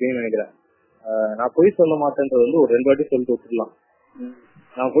பாத்துருக்கீங்கன்னு நினைக்கிறேன், நான் பொய் சொல்ல மாட்டேன்றது வந்து ஒரு 2 வாட்டி சொல்லிட்டு விட்டுடலாம்.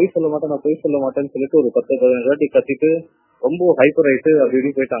 நான் பொய் சொல்ல மாட்டேன்னு சொல்லிட்டு ஒரு 10-15 வாட்டி கத்திட்டு ரொம்ப ஹைப்பர் ஆயிட்டு அப்படி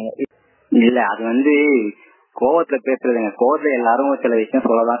இப்படி போயிட்டாங்க. இல்ல அது வந்து கோவத்துல பேசுறதுங்க. கோவத்துல எல்லாரும் சில விஷயம்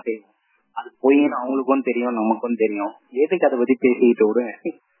சொல்லதான் செய்யும். அது பொய்ன்னு அவங்களுக்கும் தெரியும், நமக்கும் தெரியும். எதுக்கு அதை பத்தி பேசிட்டு விடுங்க.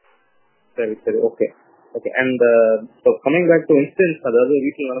 சரி சரி, okay okay. And coming back to incidents, அதாவது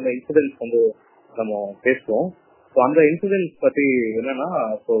வீட்டில் நடந்த இன்சிடென்ட்ஸ் வந்து நம்ம பேசுவோம். ஸோ அந்த இன்சிடென்ட்ஸ் பத்தி என்னன்னா,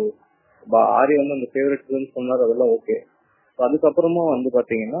 ஸோ ஆரி வந்து அந்த ஃபேவரட் சொன்னார், அதெல்லாம் ஓகே. அதுக்கப்புறமா வந்து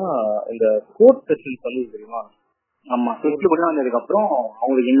பாத்தீங்கன்னா இந்த கோர்ட் செஷன்ஸ் வந்து தெரியுமா? ஆமா, வந்ததுக்கு அப்புறம்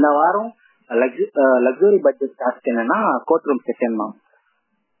அவங்களுக்கு இந்த வாரம் லக்ஸரி பட்ஜெட் டாஸ்க் என்னன்னா கோர்ட் ரூம் செஷன் தான்.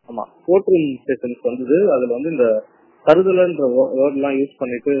 ஆமா, கோர்ட் ரூம் செஷன்ஸ் வந்தது. அதுல வந்து இந்த கருதலன்ற வேர்ட் எல்லாம் யூஸ்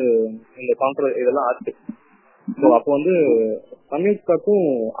பண்ணிட்டு இந்த கான்ட்ரவர்சி இதெல்லாம் ஆச்சு. ஸோ அப்போ வந்து சம்யுக்தாக்கும்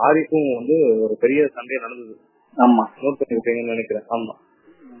ஆரிக்கும் வந்து ஒரு பெரிய சண்டை நடந்தது. ஆமா, நோட் பண்ணிருக்கீங்கன்னு நினைக்கிறேன். ஆமா,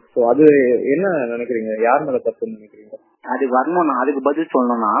 ஸோ அது என்ன நினைக்கிறீங்க, யார் மேல தப்புன்னு நினைக்கிறீங்க? அது வரணும்னா அதுக்கு பதில்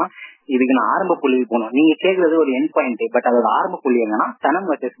சொல்லணும்னா இதுக்கு நான் ஆரம்ப புள்ளிக்கு போகணும். நீங்க கேக்குறது ஒரு என் பாயிண்ட், பட் அதோட ஆரம்ப புள்ளி என்னன்னா சனம்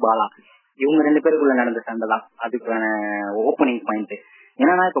வர்சஸ் பாலா, இவங்க 2 பேருக்குள்ள நடந்த சண்டை தான் அதுக்கான ஓப்பனிங் பாயிண்ட்.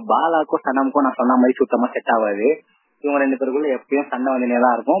 என்னன்னா இப்ப பாலாக்கும் சனமுக்கும் நான் சொன்ன மாதிரி சுத்தமா செட் ஆகாது. இவங்க 2 பேருக்குள்ள எப்பயும் சண்டை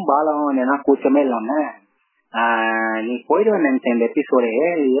வந்துனேதான் இருக்கும். பாலாவும் என்னன்னா கூச்சமே இல்லாம நீ போயிடுவேன் நினைச்சேன் இந்த எபிசோடு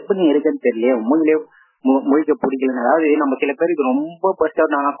எப்படி இருக்குன்னு தெரியல, மூஞ்சிலே முழிக்க பிடிக்கல. அதாவது நம்ம சில பேருக்கு ரொம்ப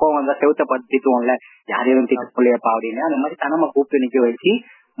பர்ஸ்ட் நானா கோவம் வந்தா செவத்த பார்த்து திட்டுவோம்ல, யாரையும் திட்ட சொல்லியப்பா அப்படின்னு. அந்த மாதிரி சனமா கூப்பிட்டு நிக்க வச்சு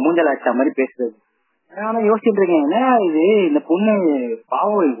மூஞ்சல் அடிச்ச மாதிரி பேசுறது. நானும் யோசிச்சுட்டு இருக்கேன், என்ன இது இந்த பொண்ணு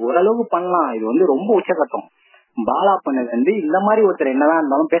பாவம் ஓரளவுக்கு பண்ணலாம், இது வந்து ரொம்ப உச்சகட்டம். பாலா பண்ணது வந்து இந்த மாதிரி ஒருத்தர் என்னதான்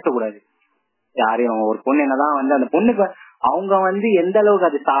இருந்தாலும் பேசக்கூடாது. யாரையும் ஒரு பொண்ணு என்னதான் வந்து அந்த பொண்ணுக்கு அவங்க வந்து எந்த அளவுக்கு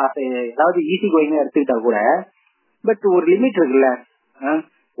அது ஏதாவது ஈஸி கோயிங்க எடுத்துக்கிட்டா கூட, பட் ஒரு லிமிட் இருக்குல்ல.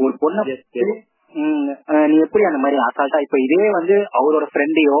 ஒரு பொண்ணை நீ எப்படி அந்த மாதிரி அசால்ட்டா இப்ப இதே வந்து அவரோட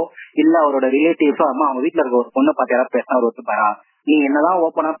ஃப்ரெண்டையோ இல்ல அவரோட ரிலேட்டிவ்ஸோ அம்மா அவங்க வீட்டுல இருக்க ஒரு பொண்ணை பார்த்து யாராவது பேசினா அவர் ஒத்துப்பாரா? நீ என்னதான்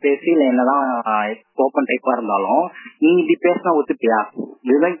ஓப்பனா பேசி இல்ல என்னதான் ஓப்பன் டைப்பா இருந்தாலும் நீ இப்படி பேசினா ஒத்துப்பியா?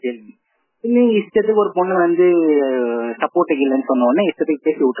 இதுதான் கேள்வி. நீ இஷ்டத்துக்கு ஒரு பொண்ணு வந்து சப்போர்ட்டுக்கு இல்லைன்னு சொன்ன உடனே இஷ்டத்துக்கு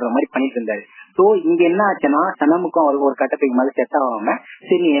பேசி விட்டுற மாதிரி பண்ணிட்டு இருந்தாரு. சோ இங்க என்ன ஆச்சுன்னா சனமுக்கும் அவருக்கு ஒரு கட்டத்துக்கு மேல செட் ஆகாம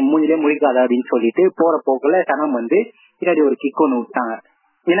சரி நீ மூஞ்சிலே முழிக்காத அப்படின்னு சொல்லிட்டு போற போக்குல சனம் வந்து பின்னாடி ஒரு கிக் ஒண்ணு விட்டாங்க.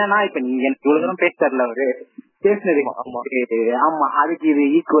 என்னன்னா இப்ப நீங்க எனக்கு இவ்வளவு தூரம் பேச தரல அவரு பேசினது. ஆமா, அதுக்கு இது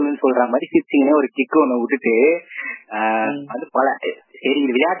ஈக்குவல்னு சொல்ற மாதிரி சிரிச்சிங்கன்னே ஒரு கிக் ஒண்ணு விட்டுட்டு அது பல சரி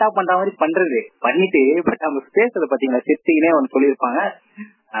இது விளையாட்டா பண்ற மாதிரி பண்றது பண்ணிட்டு பட் அவங்க பேசுறத பாத்தீங்களா சிரிச்சிங்கன்னே ஒண்ணு சொல்லியிருப்பாங்க.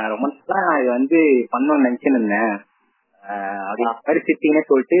 ரொம்ப நாளா இது வந்து பண்ணணும்னு நினைச்சுன்னு இருந்தேன் அப்படி சிரிச்சிங்கன்னே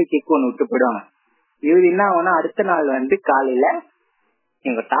சொல்லிட்டு கிக் ஒண்ணு விட்டு போயிடுவாங்க. இது என்ன ஆகும்னா அடுத்த நாள் வந்து காலையில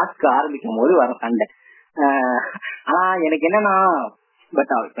எங்க டாஸ்க் ஆரம்பிக்கும் போது வர சண்டை. ஆனா எனக்கு என்னன்னா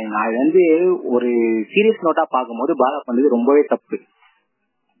பட் நான் வந்து ஒரு சீரியஸ் நோட்டா பாக்கும்போது பாலா பண்ணது ரொம்பவே தப்பு.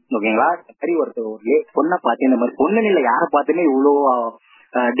 ஓகேங்களா, சரி ஒருத்தர் ஒரு பொண்ணை பார்த்து இந்த மாதிரி பொண்ணு இல்ல யார பார்த்துமே இவ்வளவு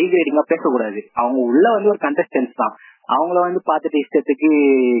டிகிரேடிங்கா பேசக்கூடாது. அவங்க உள்ள வந்து ஒரு கண்டஸ்டன்ஸ் தான், அவங்கள வந்து பார்த்துட்டு இஷ்டத்துக்கு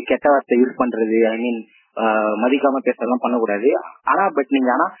கெட்ட வார்த்தை யூஸ் பண்றது ஐ மீன் மதிக்காம பேசலாம் பண்ணக்கூடாது. ஆனா பட் நீங்க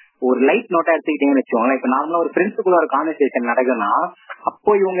ஆனா ஒரு லைட் நோட்டா எடுத்துக்கிட்டீங்கன்னு வச்சுக்கோங்களேன். இப்ப நார்மலா ஒரு ஃப்ரெண்ட்ஸுக்குள்ள ஒரு கான்வர்சேஷன் நடக்குதுன்னா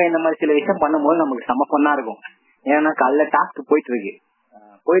அப்போ இவங்க இந்த மாதிரி சில விஷயம் பண்ணும்போது நமக்கு செம பண்ணா இருக்கும். ஏன்னா காலைல டாஸ்க்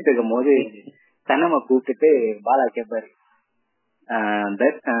போயிட்டு இருக்கும் போது சனம கூப்பிட்டுட்டு பாலா கேட்பாரு,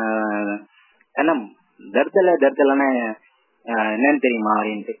 சனம் தர்தலன்னு என்னன்னு தெரியுமா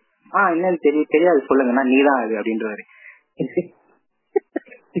அப்படின்ட்டு. என்னன்னு தெரியாது சொல்லுங்கன்னா நீதான் அது அப்படின்றாரு.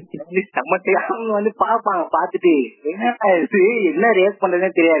 அவங்க வந்து பாப்பாங்க, பாத்துட்டு என்ன ரியாக்ட்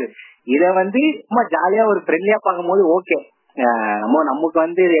பண்றதுன்னு தெரியாது. இத வந்து சும்மா ஜாலியா ஒரு ஃப்ரெண்ட்லியா பார்க்கும் போது ஓகே நமக்கு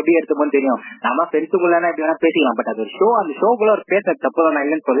வந்து எப்படி எடுத்துப்போன்னு தெரியும். நம்ம ஃப்ரெண்ட்ஸுக்குள்ள எப்படி வேணா பேசிக்கலாம். பட் அது ஒரு ஷோ, அந்த ஷோக்குள்ள ஒரு பேச தப்பு நான்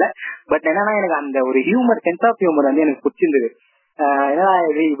இல்லைன்னு சொல்ல. பட் என்னன்னா எனக்கு அந்த ஒரு ஹியூமர் சென்ஸ் ஆஃப் ஹியூமர் வந்து எனக்கு பிடிச்சிருந்தது. ஏன்னா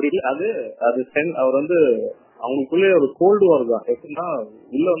இப்படி அது அவர் வந்து அவங்களுக்குள்ளே ஒரு கோல்டு வார் தான். எப்படின்னா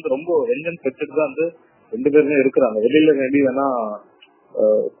உள்ள வந்து ரொம்ப வெஞ்சன்ஸ் வச்சுட்டு தான் வந்து 2 பேருமே இருக்கிறாங்க. வெளியில மேபி வேணா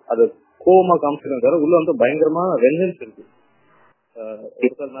அது கோவமா காமிச்சிருக்காரு, உள்ள வந்து பயங்கரமா வெஞ்சன்ஸ் இருக்கு.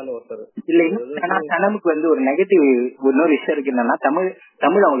 நமக்கு வந்து ஒரு நெகட்டிவ் இன்னொரு விஷயம் இருக்கு என்னன்னா தமிழ்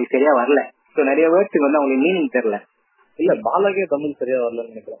அவங்களுக்கு சரியா வரல. நிறைய வேர்ட்ஸ் வந்து அவங்களுக்கு மீனிங் தெரியல. இல்ல பாலாக்கே தமிழ் சரியா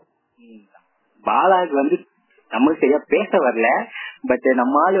வரலன்னு நினைக்கிறேன். பாலாக்கு வந்து தமிழ் சரியா பேச வரல. பட்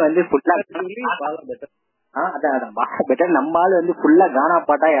நம்ம ஆளு வந்து அதான் பாலா பெட்டர். நம்ம ஆளு வந்து ஃபுல்லா கானா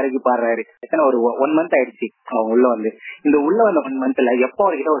பாட்டா இறக்கி பாடுறாரு. எத்தனை ஒரு 1 month ஆயிடுச்சு அவங்க உள்ள வந்து. இந்த உள்ள வந்த 1 monthல எப்போ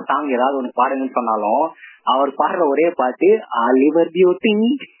அவர்கிட்ட ஒரு சாங் ஏதாவது ஒண்ணு பாடுங்கன்னு சொன்னாலும் அவர் பாடுற ஒரே பாட்டு ஆலிவர் பியூட்டி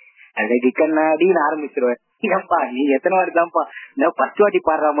அழகி கண்ணாடின்னு ஆரம்பிச்சிருவாரு. ஏன்பா நீ எத்தனை வாட்டி தான்ப்பா ஃபர்ஸ்ட் வாட்டி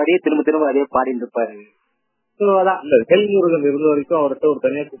பாடுற மாதிரியே திரும்ப திரும்ப அதே பாடிட்டு இருப்பாரு. கேள்விமுருகன் இருந்த வரைக்கும் அவர்கிட்ட ஒரு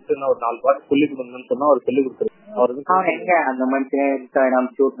தனியா கூப்பிட்டு ஒரு 4 பாட்டு சொல்லி கொடுங்கன்னு சொன்னா அவர் சொல்லி கொடுத்துரு. அவர் எங்க அந்த மனுஷன்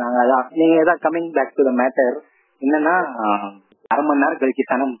அதான் நீங்க ஏதாவது coming back to the matter என்னன்னா 1/2 மணி நேரம் கழிச்சு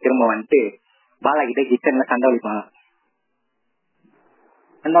சனம் திரும்ப வந்துட்டு பாலா கிட்ட கிச்சன்ல சண்டை வலிப்பாங்க.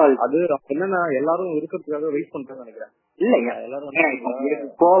 அது என்னன்னா எல்லாரும் இருக்கிறதுக்காக வெயிட் பண்றாங்க நினைக்கிறேன். இல்ல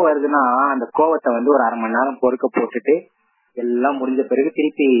எல்லாரும் கோவம் வருதுன்னா அந்த கோவத்தை வந்து ஒரு 1/2 மணி நேரம் பொறுக்க போட்டுட்டு எல்லாம் முடிஞ்ச பிறகு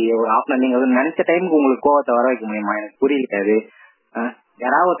திருப்பி ஒரு ½ நீங்க நினைச்ச டைமுக்கு உங்களுக்கு கோவத்தை வர வைக்க முடியுமா? எனக்கு புரியல.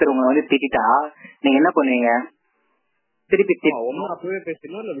 யாராவது ஒருத்தர் உங்களை வந்து திட்டா நீங்க என்ன பண்ணுவீங்க? திருப்பி ஒன்னு அப்பவே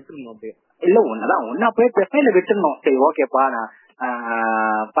பேசணும் இல்ல விட்டுருணும்? அப்படியே இல்ல ஒண்ணுதான், ஒன்னு அப்பவே பேசணும் இல்ல விட்டுருணும். சரி ஓகேப்பா நான்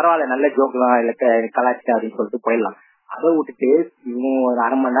பரவாயில்ல நல்ல ஜோக் தான் இல்ல கலாச்சிட்டா அப்படின்னு சொல்லிட்டு போயிடலாம். அதை விட்டுட்டு இவங்க ஒரு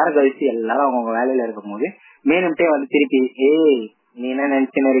 1/2 மணி நேரம் கழிச்சு எல்லாரும் அவங்க வேலையில இருக்கும் போது மேனும்ட்டே வந்து திருப்பி ஏய் நீ என்ன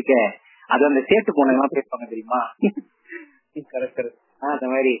நினைச்சுன்னு இருக்க, அது அந்த சேட்டு போன எல்லாம் பேசுவாங்க தெரியுமா? அந்த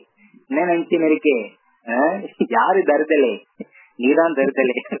மாதிரி என்ன நினைச்சுன்னு இருக்கே, யாரு தருதலே நீதான்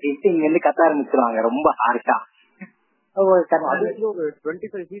தருதலே அப்படின்ட்டு இங்க இருந்து கத்த ஆரம்பிச்சிருவாங்க ரொம்ப ஹார்ஷா. ஒரு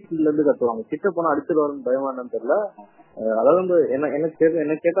 25 feet இருந்து கத்துவாங்க. கிட்ட போனா அடிச்சுட்டு வரும்னு பயமானு தெரியல. அதாவது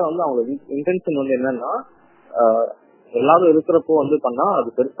என்ன கேட்டா வந்து அவங்க இன்டென்ஷன் வந்து என்னன்னா எல்லாரும் இருக்கிறப்போ வந்து பண்ணா அது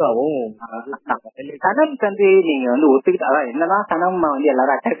பெருசாவும். சனம் வந்து நீங்க வந்து ஒத்துக்கிட்டு அதான் என்னதான் சனம் வந்து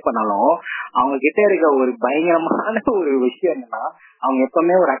எல்லாரும் அட்டாக் பண்ணாலும் அவங்க கிட்ட இருக்க ஒரு பயங்கரமான ஒரு விஷயம் என்னன்னா அவங்க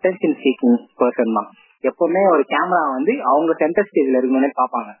எப்பவுமே ஒரு அட்டென்ஷன் சீக்கிங் பர்சன் தான். எப்பவுமே ஒரு கேமரா வந்து அவங்க சென்டர் ஸ்டேஜ்ல இருக்கணும்னே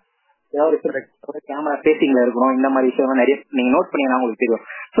பாப்பாங்க. கேமரா பேசிங்ல இருக்கணும். இந்த மாதிரி விஷயம் நிறைய நீங்க நோட் பண்ணீங்கன்னா உங்களுக்கு தெரியும்.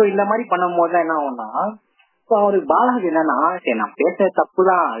 சோ இந்த மாதிரி பண்ணும் போதுதான் என்ன ஆகும்னா அவருக்கு பாலாஜி என்னன்னா சரி நான் பேச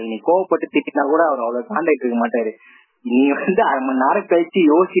தப்புதான் நீ கோவப்பட்டு திட்டினா கூட அவர் அவ்வளவு கான்டாக்ட் இருக்க மாட்டாரு. நீ வந்து 1/2 மணி நேரம் கழிச்சு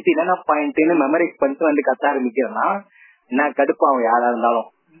யோசிச்சுட்டு என்னன்னா பாயிண்ட்னு மெமரைஸ் பண்ணிட்டு வந்து கத்த ஆரம்பிக்கிறேன்னா என்ன கடுப்பாகும் யாரா இருந்தாலும்.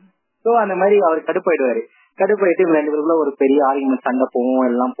 சோ அந்த மாதிரி அவர் கடுப்பாயிடுவாரு. கடுப்பாயிட்டு 2 பேருக்குள்ள ஒரு பெரிய ஆர்குமெண்ட் சண்டை போவோம்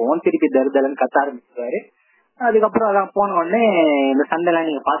எல்லாம் போவோம். திருப்பி தருதலன்னு கத்த ஆரம்பிச்சிருவாரு. அதுக்கப்புறம் அதான் போன உடனே இந்த சண்டை எல்லாம்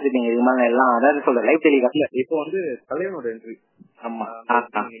நீங்க பாத்துருக்கீங்க. இது மாதிரி எல்லாம் அதாவது சொல்ற லைவ் டெலிகாஸ்ட்ல இப்போ வந்து தலைவனோட என்ட்ரி. ஆமா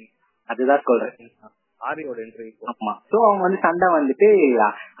அதுதான் சொல்றேன். ஆரியோட என்ட்ரி. ஆமா. சோ அவங்க வந்து சண்டை வந்துட்டு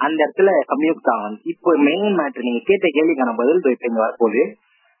அந்த இடத்துல சம்யுக்தா வந்து இப்போ மெயின் மேட்டர் நீங்க கேட்ட கேள்விக்கான பதில் இங்க வரப்போகுது.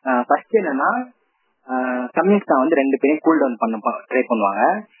 ஃபர்ஸ்ட் என்னன்னா சம்யுக்தா வந்து 2 பேரும் கூல் டவுன் பண்ண ட்ரை பண்ணுவாங்க.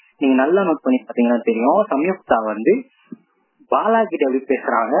 நீங்க நல்லா நோட் பண்ணி பாத்தீங்கன்னா தெரியும். சம்யுக்தா வந்து பாலா கிட்ட எப்படி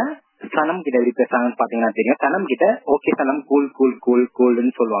பேசுறாங்க, சனம் கிட்ட எப்படி பேசுறாங்கன்னு பாத்தீங்கன்னா தெரியும். சனம் கிட்ட okay Sanam cool cool cool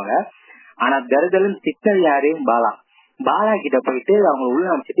கூல்னு சொல்லுவாங்க. ஆனா தருதலன் திட்டல் யாரு? பாலா. பாலா கிட்ட போயிட்டு அவங்க உள்ள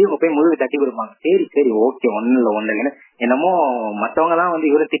அமைச்சிட்டு இவங்க போய் முழுக்க தட்டி கொடுப்பாங்க. சரி சரி ஓகே ஒண்ணு இல்ல என்னமோ மத்தவங்க எல்லாம் வந்து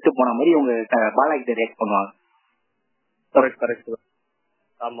இவரை திட்டு போன மாதிரி இவங்க பாலா கிட்ட ரியாக்ட் பண்ணுவாங்க.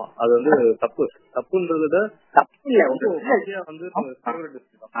 ஆமா அது வந்து தப்புன்றத தப்பு இல்ல வந்து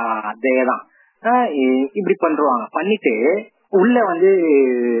அதேதான் இப்படி பண்றாங்க. பண்ணிட்டு உள்ள வந்து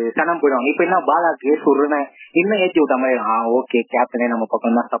சனம் போயிடுவாங்க. இப்ப என்ன பாலாக்கு சொல்றேன்னு இன்னும் ஏற்றி விட்ட மாதிரி ஓகே கேப்டனே நம்ம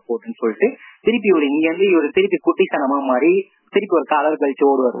பக்கம் தான் சப்போர்ட்னு சொல்லிட்டு திருப்பி இவரு இங்க இருந்து இவரு திருப்பி குட்டி சனமா மாதிரி திருப்பி ஒரு காலர் கழிச்சு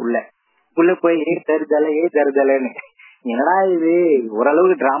ஓடுவார். உள்ள போய் தருதலன்னு என்னடா இது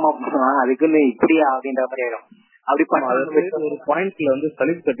ஓரளவுக்கு டிராமா பண்ணுவான் அதுக்குன்னு இப்படியா அப்படின்ற மாதிரி ஆயிடும். அப்படி பண்ண ஒரு பாயிண்ட்ல வந்து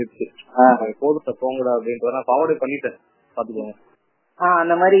சலிப்பு தட்டிடுச்சு போதுட்ட போங்கடா அப்படின்ற நான் ஃபார்வர்டே பண்ணிட்டேன் பாத்துக்கோங்க.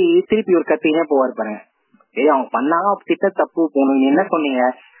 அந்த மாதிரி திருப்பி ஒரு கத்தினே போவார் பாருங்க. அவங்க பண்ணாங்க திட்ட தப்பு போகணும். நீ என்ன சொன்னீங்க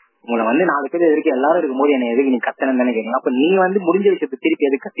உங்களை வந்து 4 பேர் எதிர்க்க எல்லாரும் இருக்கும் போது என்ன எதுக்கு நீ கத்தணும் தானே கேட்கணும். அப்ப நீ வந்து முடிஞ்ச விஷயத்த திருப்பி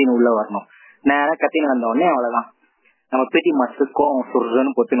எது கத்தின்னு உள்ள வரணும். நேரம் கத்தின்னு வந்த உடனே அவ்வளவுதான் நம்ம பிடி மாஸ்டருக்கும்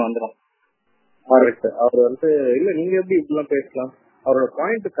சொல்றதுன்னு பொத்துன்னு வந்துடும். அவர் வந்து இல்ல நீங்க எப்படி இப்படிலாம் பேசலாம் அவரோட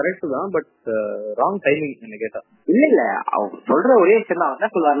பாயிண்ட் கரெக்ட் தான் பட் ராங் டைமிங் என்ன கேட்டா. இல்ல அவர் சொல்ற ஒரே விஷயம் தான்.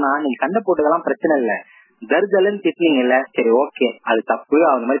 என்ன சொல்றாருன்னா நீங்க சண்டை போட்டதெல்லாம் பிரச்சனை இல்ல தர்தலன்னு திட்டினீங்க இல்ல சரி ஓகே அது தப்பு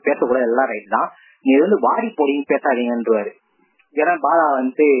அந்த மாதிரி பேசக்கூடாது எல்லாம் ரைட் தான். நீ வந்து வாடி போடின்னு பேசாதீங்கன்றாரு. ஏன்னா பாலா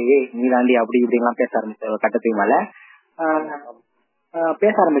வந்து நீ தாண்டி அப்படி இப்படி எல்லாம் பேச ஆரம்பிச்ச கட்டத்துக்கு மேல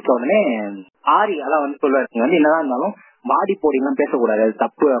பேச ஆரம்பிச்ச உடனே ஆரி அதான் வந்து சொல்லுவாரு நீங்க வந்து என்னதான் இருந்தாலும் வாடி போடிலாம் பேசக்கூடாது அது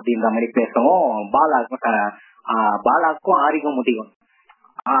தப்பு அப்படின்ற மாதிரி பேசவும் பாலாக்கும் ஆரிக்கும் முட்டிக்கும்.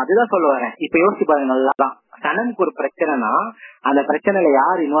 அதுதான் சொல்ல வரேன். இப்ப யோசிச்சு பாருங்க நல்லாதான் சனமுக்கு ஒரு பிரச்சனைனா அந்த பிரச்சனையில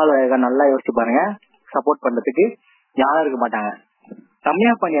யார் இன்வால்வ் ஆயிருக்கா நல்லா யோசிச்சு பாருங்க. சப்போர்ட் பண்றதுக்கு யாரும் இருக்க மாட்டாங்க.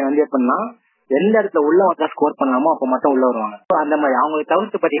 ரம்யா பாண்டியன் வந்து எப்படின்னா எந்த இடத்துல உள்ள வந்தா ஸ்கோர் பண்ணலாமோ அப்ப மட்டும் உள்ள வருவாங்க. அந்த மாதிரி அவங்களை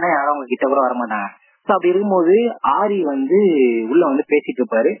தவிர்த்து பாத்தீங்கன்னா யாரும் அவங்க கிட்ட கூட வரமாட்டாங்க. சோ அப்படி இருக்கும்போது ஆரி வந்து உள்ள வந்து பேசிட்டு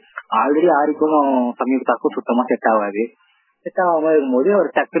இருப்பாரு. ஆல்ரெடி ஆரிக்கும் சம்யுக்தாக்கும் சுத்தமா செட் ஆகாது. செட் ஆகாம இருக்கும்போது அவர்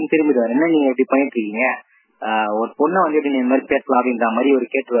டக்குன்னு திரும்பிடுவாரு. என்ன நீங்க இப்படி பண்ணிட்டு இருக்கீங்க ஒரு பொண்ணை வந்து எப்படி இந்த மாதிரி பேசலாம் அப்படின்ற மாதிரி ஒரு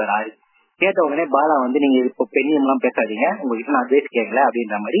கேட்டுருவாரு ஆரி. கேட்ட உடனே பாலா வந்து நீங்க இப்போ பெண்ணியம் எல்லாம் பேசாதீங்க, உங்ககிட்ட நான் அட்வைஸ் கேட்கல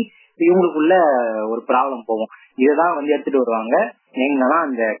அப்படின்ற மாதிரி இவங்களுக்குள்ள ஒரு ப்ராப்ளம் போகும். இததான் வந்து எடுத்துட்டு வருவாங்க எங்கன்னா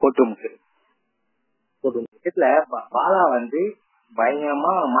அந்த கோர்ட் ரூமுக்கு. விஷயத்துல பாலா வந்து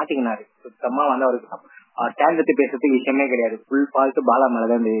பயங்கரமா மாட்டிக்கினாரு. சுத்தமா வந்து அவருக்கு ஸ்டாண்ட் பேசுறதுக்கு விஷயமே கிடையாது. ஃபுல் ஃபால்ட் பாலா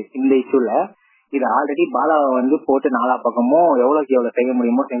மேலதான் இந்த இஷ்யூல. இது ஆல்ரெடி பாலாவை வந்து போட்டு நாலா பக்கமும் எவ்வளவுக்கு எவ்வளவு செய்ய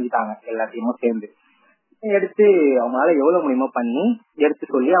முடியுமோ செஞ்சுட்டாங்க. எல்லாத்தையுமோ சேர்ந்து எடுத்து அவங்களால எவ்வளவு முடியுமோ பண்ணி எடுத்து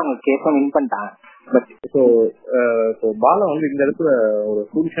சொல்லி அவங்க கேஸும் வின் பண்ணிட்டாங்க. பட் பாலா வந்து இந்த இடத்துல ஒரு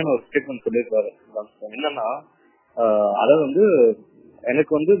சூழ்ச்சியான ஒரு ஸ்டேட்மெண்ட் சொல்லியிருக்காரு. என்னன்னா, அதாவது வந்து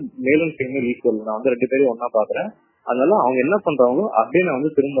எனக்கு வந்து மேல் அண்ட் ஃபீமேல் ஈக்குவல், நான் வந்து 2 பேரையும் ஒன்னா பாக்குறேன், அதனால அவங்க என்ன பண்றாங்களோ அப்படியே நான்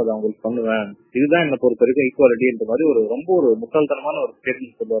வந்து திரும்ப அதை அவங்களுக்கு பண்ணுவேன், இதுதான் என்ன பொறுத்த வரைக்கும் ஈக்குவாலிட்டின்ற மாதிரி ஒரு ரொம்ப ஒரு முட்டாள்தனமான ஒரு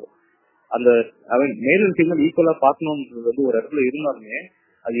ஸ்டேட்மெண்ட் சொல்லுவாரு. அந்த அவன் மேல் அண்ட் ஃபீமேல் ஈக்குவலா பாக்கணும்ன்றது வந்து ஒரு இடத்துல இருந்தாலுமே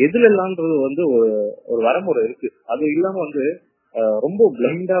அது எதுல இல்லான்றது வந்து ஒரு வரமுறை இருக்கு. அது இல்லாம வந்து ரொம்ப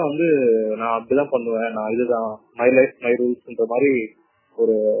பிளைண்டா வந்து நான் அப்படிதான் பண்ணுவேன், நான் இதுதான் மை லைஃப் மை ரூல்ஸ்ன்ற மாதிரி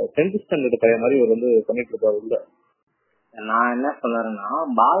ஒரு 10th ஸ்டாண்டர்ட் பையன் மாதிரி ஒரு வந்து பண்ணிட்டு இருப்பாரு உள்ள. நான் என்ன சொல்றேன்னா,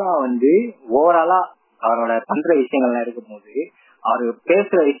 பாலா வந்து ஓவராலா அவரோட பண்ற விஷயங்கள்லாம் இருக்கும் போது அவரு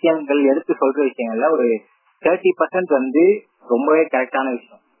பேசுற விஷயங்கள் எடுத்து சொல்ற விஷயங்கள்ல ஒரு 30% வந்து ரொம்பவே கரெக்டான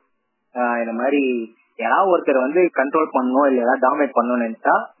விஷயம். இந்த மாதிரி யாராவது ஒருத்தர் வந்து கண்ட்ரோல் பண்ணணும் இல்ல ஏதாவது டாமினேட் பண்ணணும்னு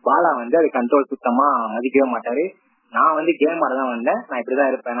நினைச்சா பாலா வந்து அது கண்ட்ரோல் சுத்தமா மதிக்கவே மாட்டாரு. நான் வந்து கேம் ஆடதான் வந்தேன், நான்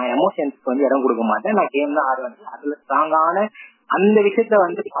இப்படிதான் இருப்பேன், நான் எமோஷன்ஸ்க்கு வந்து இடம் கொடுக்க மாட்டேன், நான் கேம் தான் ஆடுவேன். அதுல ஸ்ட்ராங்கான அந்த விஷயத்த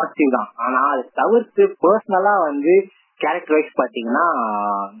வந்து பாசிட்டிவ் தான். ஆனா அதை தவிர்த்து பர்சனலா வந்து கேரக்டர் வைஸ் பாத்தீங்கன்னா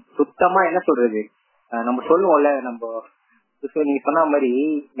சுத்தமா என்ன சொல்றது, நம்ம சொல்லுவோம்ல, நம்ம நீங்க சொன்ன மாதிரி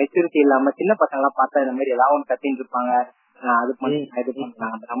மெச்சூரிட்டி இல்லாம சின்ன பசங்க எல்லாம் பார்த்தா இந்த மாதிரி ஏதாவது ஒன்று கத்தின்னு இருப்பாங்க, அது பண்ண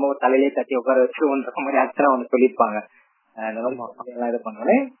நம்ம ஒரு தலையிலேயே தட்டி உட்கார வச்சுன்ற மாதிரி அச்சனை ஒண்ணு சொல்லியிருப்பாங்க. இது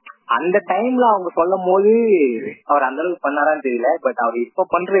பண்ணோன்னே அந்த டைம்ல அவங்க சொல்லும் போது அவர் அந்த அளவுக்கு பண்ணாரான்னு தெரியல. பட் அவர் இப்ப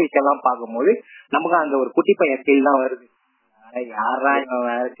பண்ற விஷயம் எல்லாம் பார்க்கும் போது நமக்கு அந்த ஒரு குட்டி பையன் ஃபீல் தான் வருது. யாரா இவன்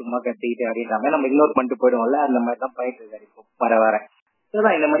வேற சும்மா கட்டிக்கிட்டு அப்படின்ற மாதிரி நம்ம இக்னோர் பண்ணிட்டு போயிடுவோம்ல, அந்த மாதிரி தான் போயிட்டு இருக்காரு இப்போ வர வர.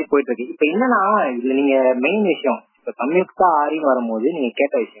 இதுதான் இந்த மாதிரி போயிட்டு இருக்கு. இப்ப என்னன்னா, இதுல நீங்க மெயின் விஷயம் இப்ப சம்யுக்தா ஆரின்னு வரும்போது நீங்க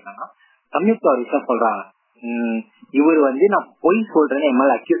கேட்ட விஷயம் என்னன்னா, சம்யுக்தா ஒரு விஷயம் சொல்றாங்க, இவர் வந்து நான் பொய் சொல்றேன்னு என்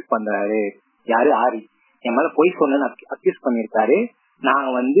மேல அக்யூஸ் பண்றாரு. யாரு? ஆரி என் மேல பொய் சொன்னு அக்யூஸ் பண்ணிருக்காரு. நான்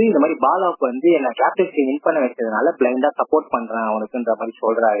வந்து இந்த மாதிரி பாலாவுக்கு வந்து என்ன கேப்டன்சி வின் பண்ண வச்சதுனால பிளைண்டா சப்போர்ட் பண்றேன் அவனுக்குன்ற மாதிரி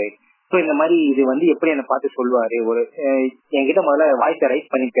சொல்றாரு. சோ இந்த மாதிரி இது வந்து எப்படி என்ன பார்த்து சொல்லுவாரு, ஒரு என்கிட்ட முதல்ல வாய்ஸை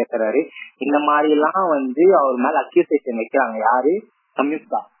ரைஸ் பண்ணி பேசுறாரு. இந்த மாதிரி எல்லாம் வந்து அவர் மேல அக்யூசேஷன் வைக்கிறாங்க யாரு?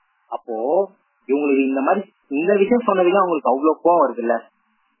 சம்யுக்தா. அப்போ இவங்களுக்கு இந்த மாதிரி இந்த விஷயம் சொன்னதுக்கு அவங்களுக்கு அவ்வளவு கோவம் வருது இல்ல.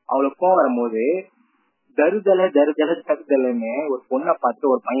 அவ்வளவு கோவம் வரும்போது தருதலன்னு ஒரு பொண்ணை பார்த்து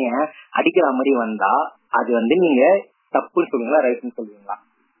ஒரு பையன் அடிக்கிற மாதிரி வந்தா அது வந்து நீங்க தப்புன்னு சொல்லுவீங்களா, ரைட்னு சொல்லுவீங்களா?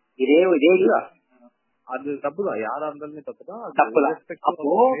 இதே அது தப்புதான், யாரா இருந்தாலுமே தப்புதான்.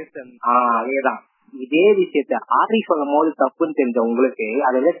 அப்போ அதேதான் இதே விஷயத்த ஆரி சொல்லும் போது தப்புன்னு தெரிஞ்ச உங்களுக்கு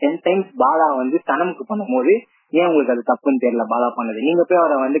அதுல 10 times பாலா வந்து சனமுக்கு பண்ணும் போது ஏன் உங்களுக்கு அது தப்புன்னு தெரியல? பாலா பண்ணது நீங்க போய்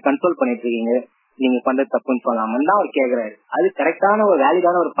அவரை வந்து கண்ட்ரோல் பண்ணிட்டு இருக்கீங்க, நீங்க பண்றது தப்புன்னு சொல்லாமன்னு தான் அவர் கேக்குறாரு. அது கரெக்டான ஒரு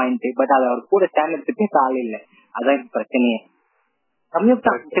வேலிடான ஒரு பாயிண்ட். பட் அது அவர் கூட ஸ்டாண்டர்ட் பேச ஆள் இல்ல, அதான் பிரச்சனையே.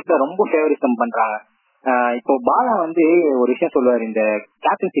 சம்யுக்தா ரொம்ப ஃபேவரிசம் பண்றாங்க. இப்போ பாலா வந்து ஒரு விஷயம் சொல்லுவாரு, இந்த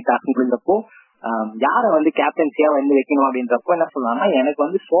கேப்டன்சி டாஸ்க் முடிஞ்சப்போ யார வந்து கேப்டன்சியா வந்து வைக்கணும் அப்படின்றப்போ என்ன சொல்லுவாங்கன்னா, எனக்கு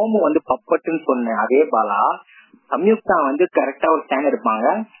வந்து சோமு வந்து பப்பட்டுன்னு சொன்னேன் அதே பாலா சம்யுக்தா வந்து கரெக்டா ஒரு ஸ்டாண்ட் எடுப்பாங்க,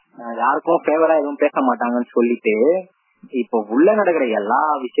 யாருக்கும் ஃபேவரா எதுவும் பேச மாட்டாங்கன்னு சொல்லிட்டு இப்போ உள்ள நடக்கிற எல்லா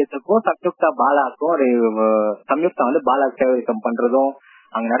விஷயத்துக்கும் சம்யுக்தா பாலாக்கும் ஒரு சம்யுக்தா வந்து பாலா ஃபேவரிசம் பண்றதும்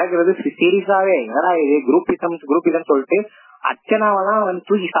அங்க நடக்கிறது சீரியஸாவே. ஏன்னா இது குரூப்பிசம் சொல்லிட்டு அர்ச்சனாவெல்லாம் வந்து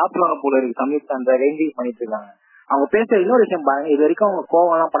தூக்கி சாப்பிடுவாங்க போல இருக்கு. சம்யுக்தா அந்த ரேஞ்சுக்கு பண்ணிட்டு இருக்காங்க. அவங்க பேசுற இன்னொரு விஷயம் பாருங்க, இது வரைக்கும் அவங்க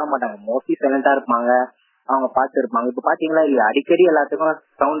கோவம் எல்லாம் பண்ண மாட்டாங்க, மோஸ்ட்லி சைலண்டா இருப்பாங்க, அவங்க பாத்து இருப்பாங்க. இப்ப பாத்தீங்களா இல்ல, அடிக்கடி எல்லாத்துக்கும்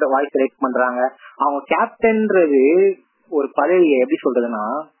சவுண்ட் வாய்ஸ் ரைஸ் பண்றாங்க. அவங்க கேப்டன்றது ஒரு பதவியை எப்படி சொல்றதுன்னா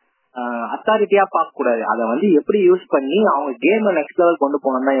அத்தாரிட்டியா பார்க்க கூடாது, அதை வந்து எப்படி யூஸ் பண்ணி அவங்க கேம் நெக்ஸ்ட் லெவல் கொண்டு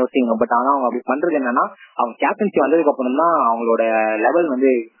போகணும் தான் யோசிங்க. பட் ஆனா அவங்க அப்படி பண்றது என்னன்னா, அவங்க கேப்டன்சி வந்ததுக்கு அப்புறம் தான் அவங்களோட லெவல்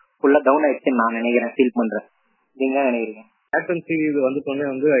வந்து ஃபுல்லா டவுன் ஆயிடுச்சுன்னு நான் நினைக்கிறேன், ஃபீல் பண்றேன். நீங்க நினைக்கிறீங்க? கேப்டன்சி இது வந்து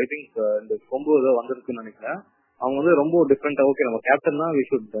வந்து ஐ திங்க் இந்த கொம்பு வந்திருக்குன்னு நினைக்கிறேன். அவங்க வந்து ரொம்ப டிஃப்ரெண்டா, ஓகே நம்ம கேப்டன் தான், வி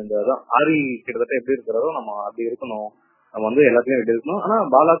ஷுட் இந்த ஆரி கிட்டத்தட்ட எப்படி இருக்கிறதோ நம்ம அப்படி இருக்கணும், நம்ம வந்து எல்லாத்தையும் எப்படி இருக்கணும். ஆனா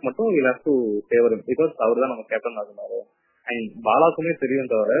பாலாக்கு மட்டும் we have to favour him because அவர் தான் நம்ம கேப்டன் ஆகுனாரு. அண்ட் பாலாக்குமே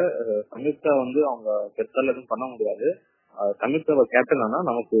தெரியும் தவிர சம்யுக்தா வந்து அவங்க பெருசால எதுவும் பண்ண முடியாது. சம்யுக்தா கேப்டன் ஆனா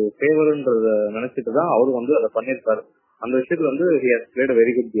நமக்கு ஃபேவர்ன்றத நினைச்சிட்டு தான் அவரு வந்து அதை பண்ணிருக்காரு. அந்த விஷயத்துல வந்து he has played a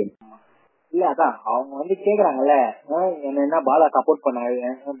very good game. இல்ல அதான் அவங்க வந்து கேக்குறாங்கல்ல, என்ன பாலா சப்போர்ட்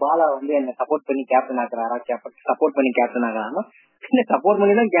பண்ணாரு, பாலா வந்து என்ன சப்போர்ட் பண்ணி கேப்டன் ஆக்குறாரா, சப்போர்ட் பண்ணி கேப்டன் ஆகுறாங்க, சப்போர்ட்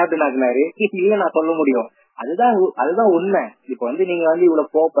பண்ணி தான் கேப்டன் ஆக்குனாரு இல்ல நான் சொல்ல முடியும். அதுதான் உண்மை. இப்ப வந்து நீங்க வந்து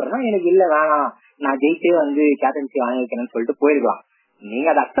இவ்வளவு கோவப்படுறா எனக்கு இல்ல வேணாம் நான் ஜெயிச்சே வந்து கேப்டன்சி வாங்கிக்கிறேன்னு சொல்லிட்டு போயிருக்கலாம். நீங்க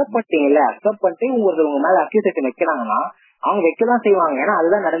அதை அக்செப்ட் பண்ணிட்டீங்கல்ல, அக்செப்ட் பண்ணிட்டு உங்க மேல அக்யூசேஷன் வைக்கிறாங்கன்னா அவங்க வைக்கதான் செய்வாங்க. ஏன்னா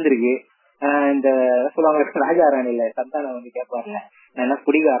அதுதான் நடந்திருக்கு. இந்த சொல்லுவாங்க ராஜா ராணில சந்தானம் வந்து கேட்பாருல என்ன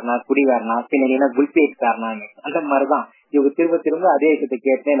குடிகாரனா பின்ன என்ன குல்பேட்காரனான்னு, அந்த மாதிரிதான் இவங்க திரும்ப திரும்ப அதே விஷயத்தை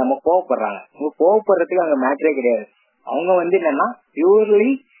கேட்டு நம்ம கோவப்படுறாங்க. கோவப்படுறதுக்கு அங்க மேட்டரே கிடையாது. அவங்க வந்து என்னன்னா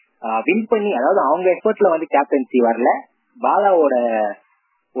பியூர்லி வின் பண்ணி, அதாவது அவங்க எஃபர்ட்ல வந்து கேப்டன்சி வரல, பாலாவோட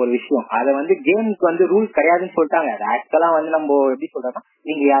ஒரு விஷயம். அத வந்து கேமுக்கு வந்து ரூல் கிடையாதுன்னு சொல்லிட்டாங்க. அது ஆக்சுவலா வந்து நம்ம எப்படி சொல்றோம்னா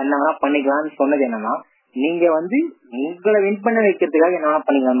நீங்க என்ன பண்ணிக்கலாம்னு சொன்னது என்னன்னா நீங்க வந்து உங்களை வின் பண்ண வைக்கிறதுக்காக என்ன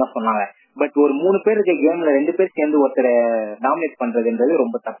பண்ணிக்கலாம்னு தான் சொன்னாங்க. பட் ஒரு 3 பேர் இருக்க கேம்ல 2 பேர் சேர்ந்து ஒருத்தரை டாமினேட் பண்றதுன்றது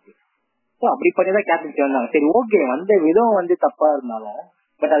ரொம்ப தப்பு. அப்படி பண்ணிதான் கேப்டன்சி வந்தாங்க. சரி ஓகே, வந்த விதம் வந்து தப்பா இருந்தாலும்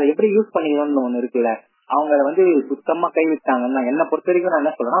பட் அதை எப்படி யூஸ் பண்ணிக்கணும்னு ஒண்ணு இருக்குல்ல. அவங்க வந்து சுத்தமா கைவிட்டாங்கன்னா என்ன பொறுத்த வரைக்கும் நான்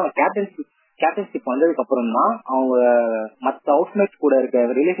என்ன சொல்றேன்னா அவங்க கேப்டன்ஷிப் வந்ததுக்கு அப்புறம் தான் அவங்க மத்த ஹவுஸ்மேட்ஸ் கூட இருக்க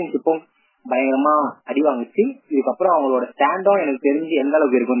ரிலேஷன்ஷிப்பும் பயங்கரமா அடி வாங்கிச்சு. இதுக்கப்புறம் அவங்களோட ஸ்டாண்டும் எனக்கு தெரிஞ்சு எந்த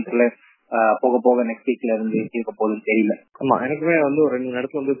அளவுக்கு இருக்குன்னு தெரியல. போக போக நெக்ஸ்ட் வீக்ல இருந்து இருக்க போகுதுன்னு தெரியல. ஆமா, எனக்குமே வந்து ஒரு 2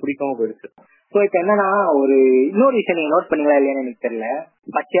 இடத்துல வந்து பிடிக்காம போயிடுச்சு. சோ இப்ப என்னன்னா ஒரு இன்னொரு விஷயம் நீங்க நோட் பண்ணீங்களா இல்லையான்னு எனக்கு தெரியல.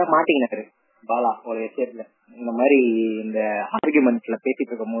 பச்சையா மாட்டீங்கன்னாரு பாலா ஒரு விஷயத்துல. இந்த மாதிரி இந்த ஆர்குமெண்ட்ல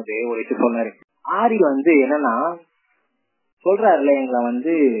பேசிட்டு இருக்கும் போது ஒரு விஷயம் சொன்னாரு. ஆரி வந்து என்னன்னா சொல்றாருல எங்களை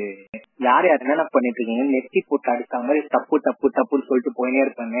வந்து யார் என்னென்ன பண்ணிட்டு இருக்கீங்க நெத்தி போட்டு அடிச்ச மாதிரி தப்புன்னு சொல்லிட்டு போயினே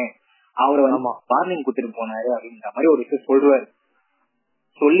இருப்பாங்க. அவரு வந்து வார்னிங் கொடுத்துட்டு போனாரு அப்படின்ற மாதிரி ஒரு விஷயம் சொல்றாரு.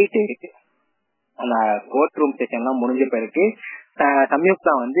 சொல்லிட்டு அந்த கோர்ட் ரூம் செஷன் எல்லாம் முடிஞ்ச பிறகு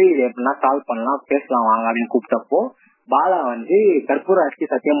சம்யுக்தா வந்து இது எப்படின்னா சால்வ் பண்ணலாம் பேசலாம் வாங்க அப்படின்னு கூப்பிட்டப்போ பாலா வந்து கற்பூர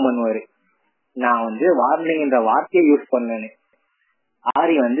அடிச்சு சத்தியம் பண்ணுவாரு, நான் வந்து வார்னிங் வார்த்தையை யூஸ் பண்ணேன்னு.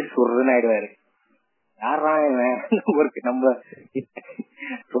 ஆரி வந்து சுருன்னு ஆயிடுவாரு. யாரா இவன் நம்ம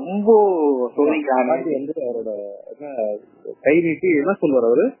ரொம்ப வந்து அவரோட கை நீட்டி என்ன சொல்லுவார்,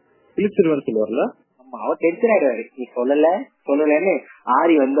 அவரு கிழிச்சிருவேன்னு சொல்லுவார்ல. ஆமா, அவர் டென்ஷன் ஆயிடுவாரு. நீ சொல்லலன்னு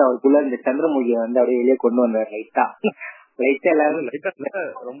ஆரி வந்து அவருக்குள்ள இந்த சந்திரமுகியை வந்து அப்படியே வெளியே கொண்டு வந்தாரு. லைட்டா எல்லாரும்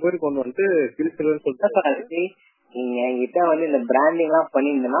ரொம்ப கொண்டு வந்து கிழிச்சிருவேன்னு சொல்லிட்டு நீங்க என்கிட்ட வந்து இந்த பிராண்டிங் எல்லாம்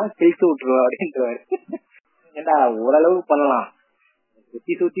பண்ணிருந்தேன்னா கிழிச்சு விட்டுருவா அப்படின்றாரு. ஏண்டா ஓரளவு பண்ணலாம்,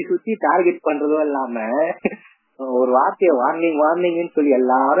 சுத்தி டார்கெட் பண்றதும் இல்லாம ஒரு வார்த்தையை வார்னிங்னு சொல்லி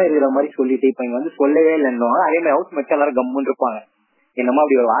எல்லாரும் இருக்கிற மாதிரி சொல்லிட்டு இப்ப இங்க வந்து சொல்லவே இல்லைன்னு அதே மாதிரி ஹவுஸ் மேட்ச் எல்லாரும் கம்முன்னு இருப்பாங்க. என்னமோ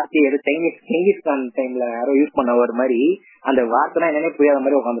அப்படி ஒரு வார்த்தையை செங்கிஸ் கான் டைம்ல யாரோ யூஸ் பண்ண ஒரு மாதிரி அந்த வார்த்தை என்னன்னே புரியாத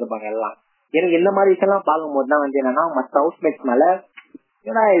மாதிரி உட்காந்துருப்பாங்க எல்லாம். எனக்கு இந்த மாதிரி விஷயம் எல்லாம் பார்க்கும் போதுதான் வந்து என்னன்னா மற்ற ஹவுஸ் மேட்ச் மேல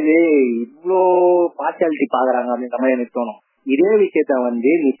ஏன்னா இது இவ்வளோ பார்ஷியாலிட்டி பாக்குறாங்க அப்படின்ற மாதிரி எனக்கு தோணும். இதே விஷயத்த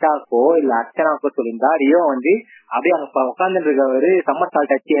வந்து நிஷாக்கோ இல்ல அர்ச்சனாக்கோ சொல்லியிருந்தா ரியோ வந்து அப்படியே அங்க உட்கார்ந்து இருக்கவரு சம்மர்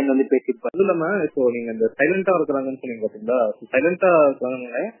சால்ட் அச்சு வந்து பேசிருப்பாரு. அது இல்லாம இப்போ நீங்க இந்த சைலண்டா இருக்கிறாங்கன்னு சொன்னீங்க பாத்தீங்களா, சைலண்டா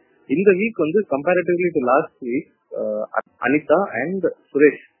இருக்கிறாங்க இந்த வீக் வந்து comparatively to last week Anitha and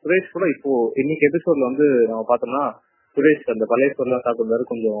Suresh கூட இப்போ இன்னைக்கு எபிசோட்ல வந்து நம்ம பார்த்தோம்னா சுரேஷ் அந்த பழைய சோர்லாம் சாப்பிடுறாரு,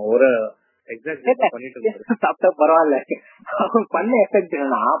 கொஞ்சம் ஒரு சாப்பிட்டா பரவாயில்ல. பண்ண எஃபெக்ட்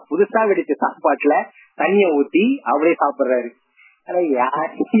என்னன்னா புதுசா வெடிச்ச சாப்பாட்டுல தண்ணிய ஊத்தி அவரே சாப்பிடுறாரு.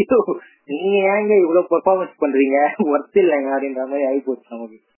 நீங்க ஏங்க இவ்வளவு பெர்ஃபார்மன்ஸ் பண்றீங்க ஒர்த் இல்லைங்க அப்படின்ற மாதிரி ஆகி போச்சு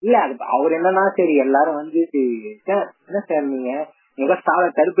நமக்கு. இல்ல அது அவர் என்னன்னா சரி எல்லாரும் வந்து என்ன சார் நீங்க சாப்பிட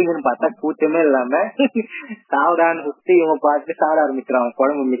தடுப்பீங்கன்னு பார்த்தா கூச்சமே இல்லாம சாப்பிடான்னு சுத்தி இவங்க பார்த்து சாப்பிட ஆரம்பிக்கிறாங்க.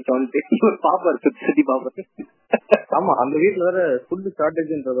 குழம்பு மிச்சோன்னு இவர் பாப்பாரு சுத்தி பாப்பாரு. ஆமா, அந்த வீட்டுல வேற ஃபுட்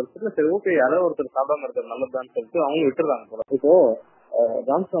ஷார்டேஜ்ன்ற வருஷத்துல சரி ஓகே யாராவது ஒருத்தர் சாப்பிடாம இருக்கிறது நல்லதான்னு சொல்லிட்டு அவங்க விட்டுறாங்க போல. இப்போ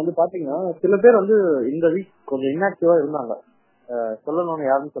ஜான்சன் வந்து பாத்தீங்கன்னா சில பேர் வந்து இந்த வீக் கொஞ்சம் இன்ஆக்டிவா இருந்தாங்க. சொல்லணும்னு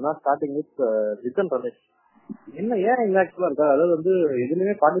யாருன்னு சொன்னா ஸ்டார்டிங் வித் ஜித்தன் ரமேஷ். என்ன ஏன் இன்ஆக்டிவா இருக்கா, அதாவது வந்து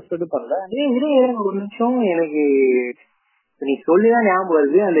எதுலயுமே பார்ட்டிசிபேட் பண்ணல. ஒரு நிமிஷம் எனக்கு நீ சொல்லிதான் ஞாபகம்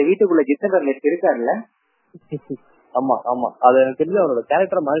வருது, அந்த வீட்டுக்குள்ள ஜித்தன் ரமேஷ் இருக்காருல்ல. ஆமா அது எனக்கு தெரிஞ்சு அவரோட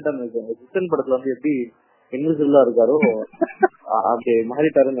கேரக்டரை மாறிட்டாரு. ஜித்தன் படத்துல வந்து எப்படி இன்விசிபிளா இருக்காரோ அப்படி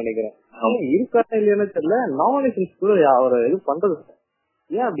மாறிட்டாருன்னு நினைக்கிறேன். இருக்காரா இல்லையானு தெரியல. நாமினேஷன்ஸ் கூட அவர் எதுவும் பண்றது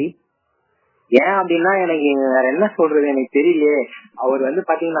ஏன் அப்படி? ஏன் அப்படின்னா எனக்கு வேற என்ன சொல்றது எனக்கு தெரியலையே. அவர் வந்து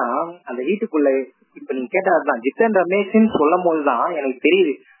பாத்தீங்கன்னா அந்த வீட்டுக்குள்ள இப்ப நீங்க கேட்டதுதான் ஜித்தன் ரமேஷ்ன்னு சொல்லும் போதுதான் எனக்கு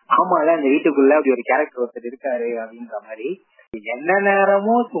தெரியுது. ஆமால அந்த வீட்டுக்குள்ள அப்படி ஒரு கேரக்டர் ஒருத்தர் இருக்காரு அப்படின்ற மாதிரி. என்ன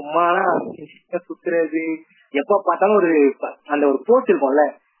நேரமும் சும்மா சுத்துறது, எப்ப பார்த்தாலும் ஒரு அந்த ஒரு போஸ்ட் இருக்கும்ல,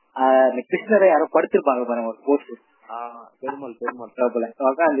 கிருஷ்ணரை யாரோ படுத்திருப்பாங்க பாருங்க ஒரு போஸ்ட்,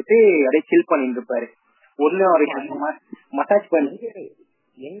 உட்காந்துட்டு அப்படியே சில் பண்ணிட்டு இருப்பாரு. ஒண்ணு அவருக்கு மசாஜ் பண்ணி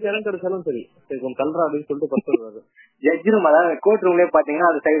எங்க இடம் கிடைச்சாலும் சரி கொஞ்சம் கல்றா அப்படின்னு சொல்லிட்டு படுத்துருவாரு. ஜட்ஜ் ரூம் அதாவது கோர்ட் ரூம்லயே பாத்தீங்கன்னா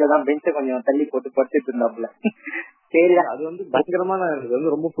அந்த சைடுல தான் பெஞ்ச கொஞ்சம் தள்ளி போட்டு படுத்துட்டு இருந்தாப்புல. சரி, அது வந்து பயங்கரமான எனக்கு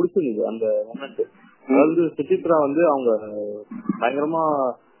வந்து ரொம்ப பிடிச்சிருந்தது அந்த மொமெண்ட். அதாவது சுசித்ரா வந்து அவங்க பயங்கரமா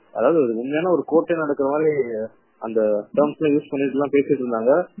அதாவது உண்மையான ஒரு கோர்ட்டே நடக்கிற மாதிரி அந்த டேர்ம்ஸ் எல்லாம் யூஸ் பண்ணிட்டு எல்லாம் பேசிட்டு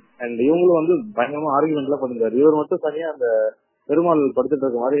இருந்தாங்க. அண்ட் இவங்களும் வந்து பயங்கரமா ஆர்குமெண்ட் எல்லாம் பண்ணிருந்தாரு. இவர் மட்டும் தனியா அந்த பெருமாள் படுத்துட்டு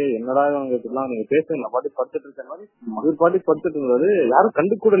இருக்க மாதிரி, என்னடா இவங்க எல்லாம் நீங்க பேசுங்க பாட்டி படுத்துட்டு இருக்க மாதிரி இவர் பாட்டி படுத்துட்டு இருந்தாரு. யாரும்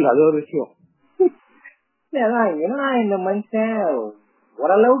கண்டு கூட இல்ல. அது ஒரு விஷயம். ஏன்னா இந்த மனுஷன்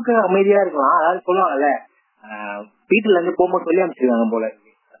ஓரளவுக்கு அமைதியா இருக்கலாம். அதாவது சொல்லுவாங்கல்ல, வீட்டுல இருந்து போகும்போது சொல்லி அமைச்சிருக்காங்க போல,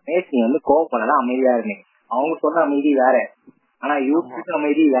 நீ வந்து கோவப்படலாம் அமைதியா இருந்தேன். அவங்க சொன்ன அமைதி வேற, ஆனா யூஸ்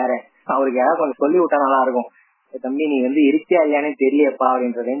அமைதி வேற. அவருக்கு யாராவது கொஞ்சம் சொல்லி விட்டா நல்லா இருக்கும். தம்பி நீ வந்து இருக்கியா இல்லையானே தெரியப்பா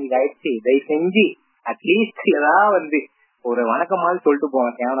அப்படின்ற ரேஞ்சுக்கு ஆயிடுச்சு. தயவு செஞ்சு அட்லீஸ்ட் ஏதாவது வந்து ஒரு வணக்கமாவது சொல்லிட்டு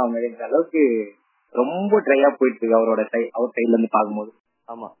போவேன் கேமரா மேல அளவுக்கு ரொம்ப ட்ரையா போயிட்டு இருக்கு அவரோட அவர் சைட்ல இருந்து பாக்கும்போது.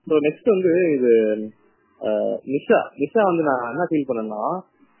 ஆமா. சோ நெக்ஸ்ட் வந்து இது நிஷா வந்து நான் என்ன ஃபீல் பண்ணேன்னா,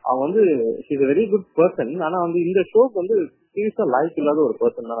 அவன் வந்து இஸ் வெரி குட் பர்சன். ஆனா வந்து இந்த ஷோக்கு வந்து சீரியஸா லைஃப் இல்லாத ஒரு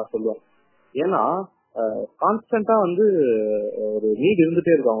பர்சன் தான் நான் சொல்லுவேன். ஏன்னா கான்ஸ்டன்டா வந்து ஒரு நீட்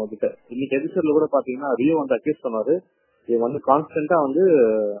இருந்துட்டே இருக்கும் அவங்க கிட்ட. இன்னைக்கு எபிசோட்ல கூட பாத்தீங்கன்னா ரியோ வந்து அக்யூஸ் பண்ணாரு, இவங்க வந்து கான்ஸ்டன்டா வந்து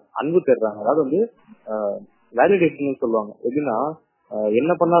அன்பு தேடுறாங்க. அதாவது வந்து வேலிடேஷன் சொல்லுவாங்க. எப்படின்னா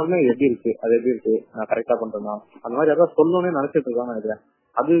என்ன பண்ணாலுமே எப்படி இருக்கு, அது எப்படி இருக்கு, நான் கரெக்டா பண்றேன்னா அந்த மாதிரி ஏதாவது சொல்லணும்னு நினைச்சிட்டு இருக்கான்னு நினைக்கிறேன்.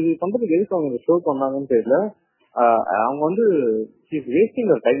 அது பண்றதுக்கு எதுக்கு அவங்க இந்த ஷோக்கு வந்தாங்கன்னு தெரியல. அவங்க வந்து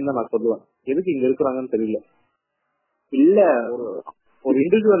வேஸ்டிங் டைம் தான் நான் சொல்லுவேன். எதுக்கு இங்க இருக்கிறாங்கன்னு தெரியல. இல்ல ஒரு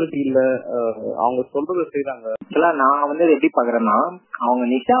இண்டிவிஜுவாலிட்டி இல்ல, அவங்க சொல்றதை செய்யறாங்க. நான் வந்து எப்படி பாக்குறேன்னா, அவங்க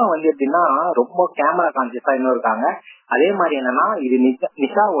நிஷா வந்து எப்படின்னா ரொம்ப கேமரா கான்சியஸா இன்னும் இருக்காங்க. அதே மாதிரி என்னன்னா, இது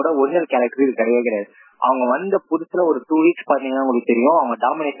நிஷாவோட ஒரிஜினல் கேரக்டர் இது கிடையவே கிடையாது. அவங்க வந்த புதுசுல ஒரு 2 வீக்ஸ் பாத்தீங்கன்னா உங்களுக்கு தெரியும் அவங்க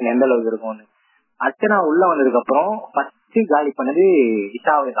டாமினேஷன் எந்த அளவுக்கு இருக்கும்னு. அர்ச்சனா உள்ள வந்ததுக்கு அப்புறம் ஃபர்ஸ்ட் காலி பண்ணது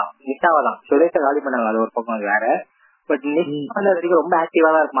நிஷாவை தான். சுரேஷ காலி பண்ணாங்க, அது ஒரு பக்கம் வேற. பட் நிஷா வந்து வரைக்கும் ரொம்ப ஆக்டிவா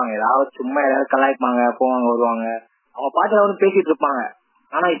தான் இருப்பாங்க. ஏதாவது சும்மா ஏதாவது கலாய்ப்பாங்க, போவாங்க வருவாங்க, அவங்க பாட்டுல வந்து பேசிட்டு இருப்பாங்க.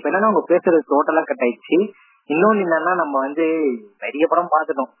 ஆனா இப்ப என்னன்னா அவங்க பேசுறது டோட்டலா கட் ஆயிடுச்சு. இன்னொன்னு என்னன்னா, நம்ம வந்து நிறைய படம்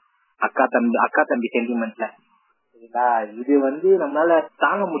பாத்துட்டோம் அக்கா தம்பி சென்டிமெண்ட்ல. இது வந்து நம்மளால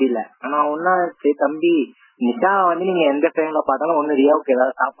தாங்க முடியல. ஆனா ஒன்னா தம்பி நிஷா வந்து நீங்க எந்த டைம்ல பார்த்தாலும் ஒண்ணு ரியோவுக்கு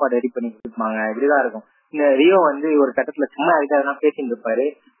ஏதாவது சாப்பாடு ரெடி பண்ணி கொடுப்பாங்க, இப்படிதான் இருக்கும். இந்த ரியோ வந்து ஒரு கட்டத்துல சும்மா இருக்காதுன்னா பேசிட்டு இருப்பாரு,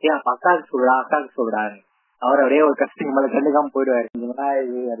 ஏன் அக்காவுக்கு சொல்றாரு. அவர் அப்படியே ஒரு கஷ்டம் மேல கண்டுக்காம போயிடுவாரு.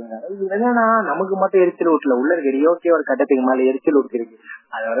 இது என்னன்னா நமக்கு மட்டும் எரிச்சல் ஊட்டல, உள்ள இருக்க ரியோக்கே ஒரு கட்டத்துக்கு மேல எரிச்சல் ஊட்டு இருக்கு.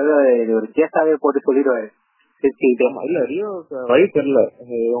 அதோட இது ஒரு கேஸாவே போட்டு சொல்லிடுவாரு. இல்ல ரியோ வழி தெரியல,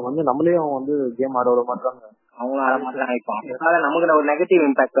 இவங்க வந்து நம்மளே அவங்க வந்து கேம் ஆட விட மாட்டாங்க, அவங்களும் ஆட மாட்டாங்க. இப்போ அதனால நமக்கு ஒரு நெகட்டிவ்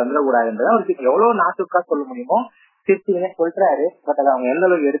இம்பாக்ட் வந்துடக்கூடாதுன்றது அவருக்கு எவ்வளவு நாசுக்கா சொல்ல முடியுமோ சிரிச்சுங்க சொல்றாரு. பட் அதை அவங்க எந்த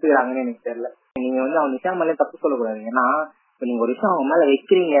அளவுக்கு எடுத்துக்கிறாங்கன்னு எனக்கு தெரியல. நீங்க வந்து அவங்க நிஷா மேலே தப்பு சொல்லக்கூடாது. ஏன்னா இப்ப நீங்க ஒரு விஷயம் அவங்க மேல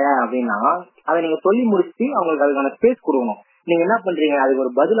வைக்கிறீங்க அப்படின்னா அதை நீங்க சொல்லி முடிச்சுட்டு அவங்களுக்கு அதுக்கான ஸ்பேஸ் கொடுக்கணும். நீங்க என்ன பண்றீங்க, அதுக்கு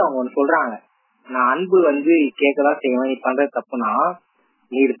ஒரு பதில் அவங்க ஒண்ணு சொல்றாங்க, நான் அன்பு வந்து கேட்கதான் செய்வேன், நீ பண்றது தப்புனா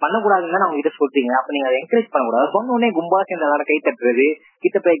நீ இது பண்ணக்கூடாதுன்னு அவங்க கிட்ட சொல்றீங்க. அப்ப நீங்க அதை என்கரேஜ் பண்ணக்கூடாது. சொன்ன உடனே கும்பா சேர்ந்து எல்லாரும் கை தட்டுறது,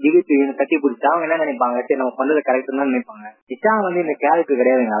 கிட்ட போய் கிவிட்டு கட்டி பிடிச்சா அவங்க என்ன நினைப்பாங்க, சரி நம்ம பண்ணது கரெக்ட் தான் நினைப்பாங்க. நிஷா வந்து இந்த கேரக்டர்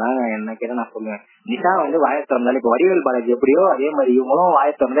கிடையாதுங்க. அதான் என்ன கேட்ட நான் சொல்லுவேன். நிஷா வந்து வாயை திறந்தாலும் இப்ப வடிவேல் பாலாஜி எப்படியோ அதே மாதிரி இவங்களும்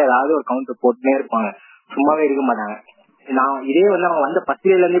வாயை திறந்து ஏதாவது ஒரு கவுண்டர் போட்டுனே இருப்பாங்க, சும்மாவே இருக்க மாட்டாங்க. நான் இதே வந்து அவங்க வந்த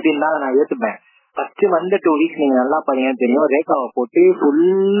பத்திரில இருந்து இப்படி இருந்தாலும் நான் ஏத்துப்பேன். ஃபர்ஸ்ட் வந்த 2 வீக்ஸ் நீங்க நல்லா பாத்தீங்கன்னு தெரியும், ரேகாவை போட்டு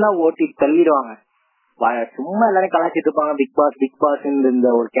ஃபுல்லா ஓட்டி தள்ளிடுவாங்க. சும்மா எல்லாரும் கலாச்சிட்டு இருப்பாங்க பிக் பாஸ் இந்த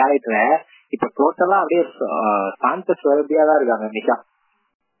ஒரு கேரக்டரை. இப்ப டோட்டலா அப்படியே சாந்த சுவரபியா தான் இருக்காங்க நிஷா.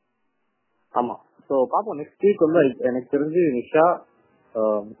 ஆமா. சோ பாப்போம் நெக்ஸ்ட் வீக் வந்து எனக்கு தெரிஞ்சு நிஷா,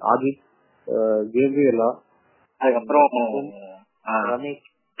 ஆதித், கேப்ரியலா, அதுக்கப்புறம் ரமேஷ்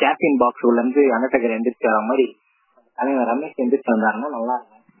கேப்டன் பாக்ஸ் உள்ள இருந்து அண்டர்டேக்கர் எந்திரிச்சு வர மாதிரி ரமேஷ் எந்திரிச்சு வந்தாருன்னா நல்லா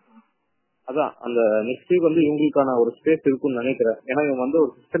இருக்கும். அதான் அந்த நெக்ஸ்ட் வீக் வந்து இவங்களுக்கான ஒரு ஸ்பேஸ் இருக்கும்னு நினைக்கிறேன். ஏன்னா இவங்க வந்து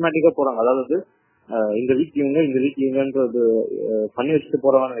ஒரு சிஸ்டமேட்டிக்கா போறாங்க. அதாவது இந்த வீக் இவங்கன்றது பண்ணி வச்சுட்டு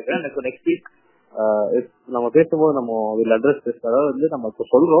போறவான்னு நினைக்கிறேன். எனக்கு நெக்ஸ்ட் வீக் நம்ம பேசும்போது நம்ம வில் அட்ரஸ் திஸ். அதாவது வந்து நம்ம இப்ப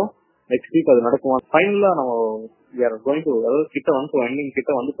சொல்றோம் நெக்ஸ்ட் வீக் அது நடக்குமா ஃபைனலா நம்ம கோயிங் டு, அதாவது கிட்ட வந்து எண்டிங்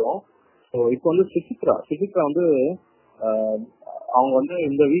கிட்ட வந்துட்டோம். ஸோ இப்போ வந்து சுசித்ரா வந்து அவங்க வந்து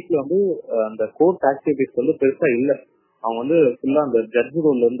இந்த வீக்ல வந்து அந்த கோர்ட் ஆக்டிவிட்டிஸ் வந்து பெருசா இல்ல. அவங்க வந்து ஃபுல்லா அந்த ஜட்ஜ்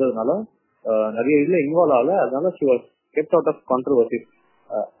ரோல்ல இருந்ததுனால நிறைய இதுல இன்வால்வ் ஆகல. அதனால she was kept out of controversies,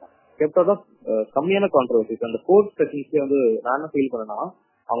 கம்மியான கான்ட்ரோவர்சிஸ். அந்த கோர்ட் செஷன்ஸ்ல வந்து நான் என்ன ஃபீல் பண்ணேன்னா,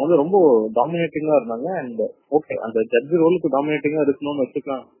 அவங்க வந்து ரொம்ப டாமினேட்டிங்கா இருந்தாங்க. அண்ட் ஓகே அந்த ஜட்ஜ் ரோலுக்கு டாமினேட்டிங்கா இருக்கணும்னு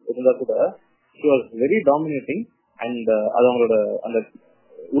வச்சுக்கலாம் இருந்தா கூட she was very dominating. And அது அவங்களோட அந்த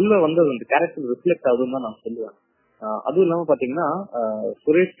உள்ள வந்து அந்த கேரக்டர் ரிஃப்ளெக்ட் ஆகுதுன்னு தான் நான் சொல்லுவேன். அதுவும் இல்லாம பாத்தீங்கன்னா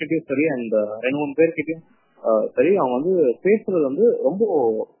சுரேஷ் கிட்டயும் சரி அண்ட் 2-3 பேர்கிட்டயும் சரி, அவங்க வந்து பேசுறது வந்து ரொம்ப,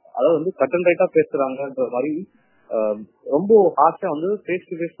 அதாவது வந்து கட் அண்ட் ரைட்டா பேசுறாங்கன்ற மாதிரி ரொம்ப ஹார்ஷா வந்து ஃபேஸ்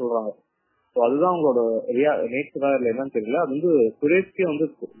டு ஃபேஸ் சொல்றாங்க. ஸோ அதுதான் அவங்களோட நேச்சரா இல்லை என்னன்னு தெரியல. அது வந்து சுரேஷ்கே வந்து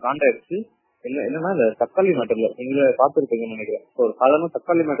காண்டாயிருச்சு. என்னன்னா இந்த தக்காளி மேட்டர்ல நீங்க பாத்துருப்பீங்கன்னு நினைக்கிறேன். ஒரு சாதாரண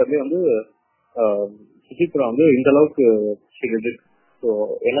தக்காளி மேட்டர்லயே வந்து சுசித்ரா வந்து இந்த அளவுக்கு ஸோ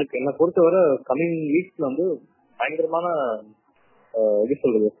எனக்கு என்ன பொறுத்தவரை கமிங் வீக்ஸ்ல வந்து பயங்கரமான எப்படி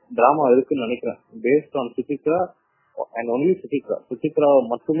சொல்றது டிராமா இருக்குன்னு நினைக்கிறேன். Based on Suchitra and only Suchitra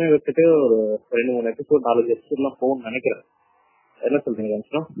மட்டுமே வச்சுட்டு ஒரு 2-3 எபிசோட் 4 எபிசோட் எல்லாம் போகும்னு நினைக்கிறேன். என்ன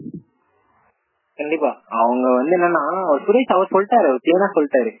சொல்றீங்க? கண்டிப்பா அவங்க வந்து என்னன்னா சுரேஷ் அவர் சொல்லிட்டாரு, கிளியரா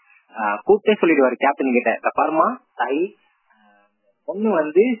சொல்லிட்டாரு, கூப்பிட்டே சொல்லிடுவாரு கேப்டன் கிட்ட, பாருமா தாய் பொண்ணு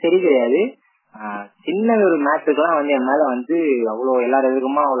வந்து சரி கிடையாது, சின்ன ஒரு மேட்சுக்கெல்லாம் வந்து என் மேல வந்து அவ்வளவு எல்லாரும்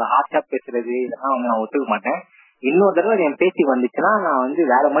எதிர்க்குமா அவ்வளவு ஹார்ஷா பேசுறது இதெல்லாம் வந்து நான் ஒத்துக்க மாட்டேன். இன்னொரு தடவை என் பேசி வந்துச்சுன்னா நான் வந்து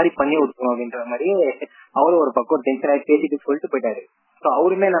வேற மாதிரி பண்ணி விட்டுருவோம் அப்படின்ற மாதிரியே அவரும் ஒரு பக்கம் டென்ஷன் ஆகி பேசிட்டு சொல்லிட்டு போயிட்டாரு. ஸோ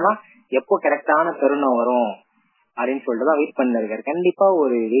அவருமே என்னன்னா எப்போ கரெக்டான தருணம் வரும் அப்படின்னு சொல்லிட்டு தான் வெயிட் பண்ணிருக்காரு. கண்டிப்பா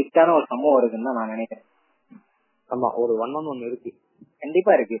ஒரு வெயிட்டான ஒரு சம்பவம் இருக்குன்னு தான் நான் நினைக்கிறேன். ஆமா, ஒரு 1-on-1 இருக்கு,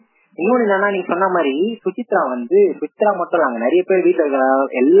 கண்டிப்பா இருக்கு. இன்னொன்னு என்னன்னா நீங்க சொன்ன மாதிரி சுசித்ரா மட்டும் இல்ல, நிறைய பேர் வீட்டுல இருக்கிற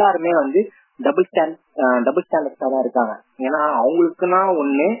எல்லாருமே வந்து டபுள் ஸ்டாண்டர்ட்ஸா தான் இருக்காங்க. ஏன்னா அவங்களுக்குன்னா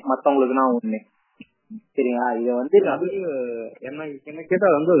ஒண்ணு, மத்தவங்களுக்குன்னா ஒண்ணு. சரிங்களா? இத வந்து அது என்ன கேட்டா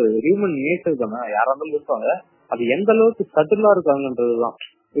வந்து ஹியூமன் நேச்சர் தானே, யாரா இருந்தாலும் இருப்பாங்க. அது எந்த அளவுக்கு சட்டிலா இருக்காங்கன்றதுதான்.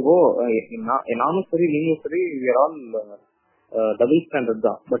 இப்போ நானும் சரி நீங்களும் சரி டபுள் ஸ்டாண்டர்ட்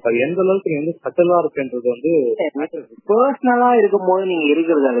தான். பட் அது எந்த அளவுக்கு வந்து சட்டிலா இருக்குன்றது வந்து பர்சனலா இருக்கும் போது நீங்க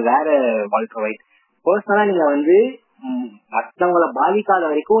இருக்கிறது அது வேற. வால்டர் வைட் பர்சனலா நீங்க வந்து மத்தவங்களை பாதிக்காத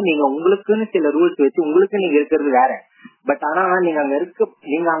வரைக்கும் நீங்க உங்களுக்குன்னு சில ரூல்ஸ் வச்சு உங்களுக்கு நீங்க இருக்கிறது வேற. பட் ஆனா நீங்க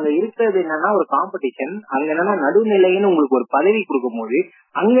அங்க இருக்கிறது என்னன்னா ஒரு காம்படிஷன். அங்க என்னன்னா நடுநிலைன்னு உங்களுக்கு ஒரு பதவி கொடுக்கும் போது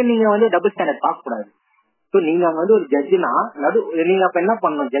அங்க நீங்க வந்து டபுள் ஸ்டாண்டர்ட் பார்க்க கூடாது. சோ நீங்க அங்க வந்து ஒரு ஜட்ஜுனா நீங்க அப்ப என்ன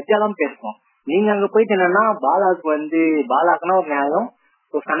பண்ணணும், ஜட்ஜா தான் பேசணும். நீங்க அங்க போயிட்டு என்னன்னா பாலாக்குன்னா ஒரு நியாயம்,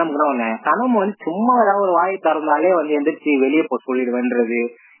 சனமுக்குன்னா ஒரு நியாயம். சனம் வந்து சும்மா ஏதாவது ஒரு வாயை திறந்தாலே வந்து எந்திரிச்சு வெளியே போய் சொல்லிடுவேன்றது,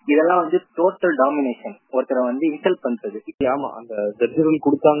 இதெல்லாம் வந்து டோட்டல் டாமினேஷன், ஒருத்தரை வந்து இன்சல்ட் பண்றது. ஆமா, அந்த ஜட்ஜுகள்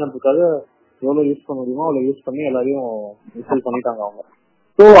கொடுத்தாங்கன்றதுக்காக எவ்வளவு யூஸ் பண்ண முடியுமோ அவ்வளவு யூஸ் பண்ணி எல்லாரையும் இன்சல்ட் பண்ணிட்டாங்க அவங்க.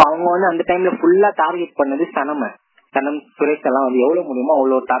 சோ அவங்க வந்து அந்த டைம்ல ஃபுல்லா டார்கெட் பண்ணது சனம் சுரேஷ் எல்லாம் வந்து எவ்வளவு முடியுமோ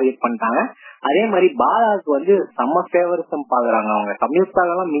அவ்வளவு டார்கெட் பண்ணிட்டாங்க. அதே மாதிரி பாலாவுக்கு வந்து செம்ம ஃபேவரிசம் பாக்குறாங்க அவங்க.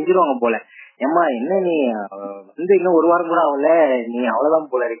 சம்யுக்தாலாம் மிஞ்சிருவாங்க போல. ஏமா என்ன நீ வந்து இன்னும் ஒரு வாரம் கூட ஆகல, நீ அவ்வளவுதான்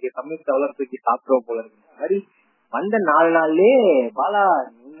போல இருக்கு, சம்யுக்தாவெல்லாம் தூக்கி சாப்பிடுவோம் போல இருக்கு. இந்த மாதிரி வந்த 4 நாள்லயே பாலா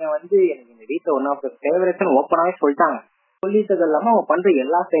நீங்க வந்து எனக்கு இந்த வீட்டை ஒன் ஆஃப் த ஃபேவரட்னு ஓப்பனாவே சொல்லிட்டாங்க. சொல்லிட்டது இல்லாம அவங்க பண்ற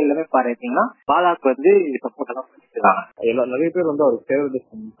எல்லா செயலுமே பாத்தீங்கன்னா பாலாக்கு வந்து சப்போர்ட் எல்லாம் பண்ணிட்டு இருக்காங்க. நிறைய பேர் வந்து அவர்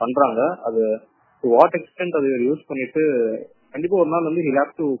ஃபேவரட்டிசம் பண்றாங்க. அது வாட் எக்ஸ்டென்ட் அது யூஸ் பண்ணிட்டு கண்டிப்பா ஒரு நாள் வந்து he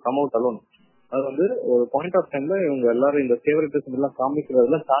have to come out alone. அது வந்து ஒரு பாயிண்ட் ஆஃப் டைம்ல இவங்க எல்லாரும் இந்த ஃபேவரட்டிசம் எல்லாம்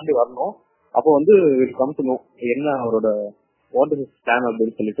காமிக்கிறதெல்லாம் தாண்டி வரணும். அப்போ வந்து கம்சணும் என்ன அவரோட வாட் இஸ் பிளான்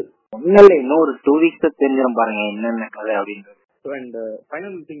அப்படின்னு சொல்லிட்டு இன்னும் ஒரு 2 weeks தெரிஞ்சிடும் பாருங்க என்னென்ன கதை அப்படின்றது. And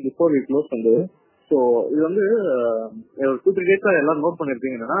final thing before we close வந்து, ஸோ இது வந்து ஒரு 2-3 days எல்லாரும் நோட்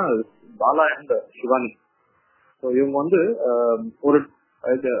பண்ணிருப்பீங்க என்னன்னா பாலா அண்ட் சிவானி. ஸோ இவங்க வந்து ஒரு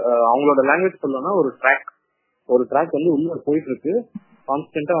அவங்களோட லாங்குவேஜ் சொல்லணும்னா ஒரு ட்ராக் வந்து உள்ள போயிட்டு இருக்கு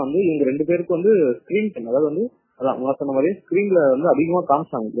கான்ஸ்டன்டா. வந்து இவங்க 2 பேருக்கு வந்து ஸ்கிரீன் டைம், அதாவது வந்து அதான் உங்க சொன்ன மாதிரி ஸ்கிரீன்ல வந்து அதிகமா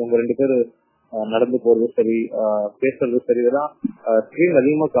காமிச்சாங்க. இவங்க 2 பேரு நடந்து போறது சரி, பேசுறது சரி, இதெல்லாம் ஸ்கிரீன்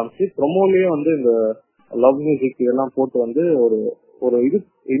அதிகமா காமிச்சு ப்ரொமோலயே வந்து இந்த லவ் மியூசிக் இதெல்லாம் போட்டு வந்து ஒரு இது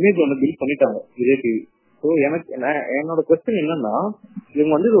இமேஜ் வந்து பில்ட் பண்ணிட்டாங்க விஜய் டிவி. ஸோ என்னோட கொஸ்டின் என்னன்னா,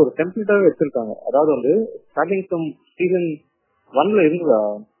 இவங்க வந்து ஒரு டெம்ப்ளேட்டாவே வச்சிருக்காங்க. அதாவது வந்து ஸ்டார்டிங் ஃப்ரம் சீசன் 1ல இருந்ததா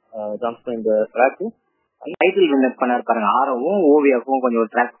ஜான்சன் இந்த ட்ராக் டைட்டில் வின்னர் பண்ணாரு பாருங்க, ஆரவும் ஓவியாவுக்கும் கொஞ்சம்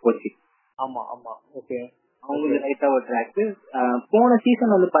ஒரு ட்ராக் போச்சு. ஆமா ஓகே, அவங்களுக்கு லைட்டா ஒரு ட்ராக். போன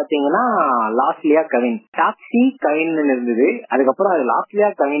சீசன் வந்து பாத்தீங்கன்னா லாஸ்ட்லியா கவின், சாக்ஷி கவின் இருந்தது. அதுக்கப்புறம் அது லாஸ்ட்லியா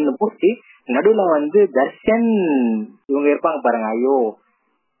கவின் போச்சு. நடுவுல வந்து தர்ஷன் இவங்க இருப்பாங்க பாருங்க, ஐயோ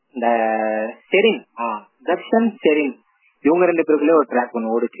இந்த தர்ஷன் செரின் இவங்க 2 பேருக்குள்ளே ஒரு ட்ராக்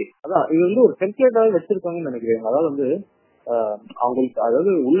ஒண்ணு ஓடுச்சு. அதான் இது வந்து ஒரு டெம்ப்ளேட்டாவே வச்சிருக்காங்கன்னு நினைக்கிறேன். அதாவது வந்து அவங்களுக்கு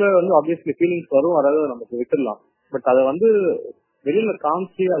அதாவது உள்ள வந்து ஆப்வியஸ்லி ஃபீலிங்ஸ் வரும், அதாவது நமக்கு விட்டுடலாம். பட் அதை வந்து வெளியில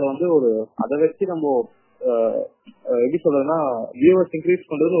காமிச்சு அதை வந்து அதை வச்சு நம்ம எப்படி சொல்றதுன்னா வியூவர்ஸ் இன்க்ரீஸ்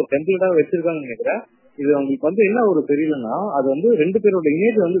பண்றது ஒரு டெம்ப்ளேட்டாவே வச்சிருக்காங்கன்னு நினைக்கிறேன். இது அவங்களுக்கு வந்து என்ன ஒரு தெரியலன்னா, அது வந்து 2 பேரோட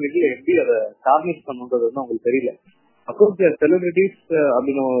இமேஜ் வந்து வெளியே எப்படி அதை டார்னிஷ் பண்ணுன்றது வந்து அவங்களுக்கு தெரியல. அப்ரோச் செலிபிரிட்டிஸ்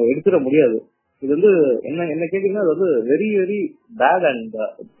அப்படின்னு எடுத்துட முடியாது. இது வந்து என்ன கேட்டீங்கன்னா அது வந்து very very bad and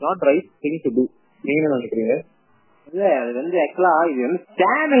it's not right thing to do. நீங்க என்ன நினைக்கிறீங்க? இல்ல அது வந்து ஆக்சுவலா இது வந்து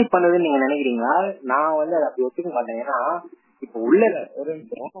சேனல் பண்ணதுன்னு நீங்க நினைக்கிறீங்களா? நான் வந்து அதை அப்படி ஒத்துக்க மாட்டேன். ஏன்னா இப்ப உள்ள ஒரு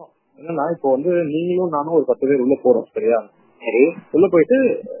நிமிஷம் என்னன்னா, இப்போ வந்து நீங்களும் நானும் ஒரு 10 பேர் உள்ள போறோம் சரியா? சரி, உள்ள போயிட்டு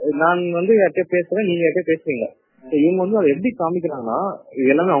நான் வந்து யார்கிட்ட பேசுறேன், நீங்க யார்கிட்ட பேசுறீங்க. இவங்க வந்து அதை எப்படி காமிக்கிறாங்கன்னா இது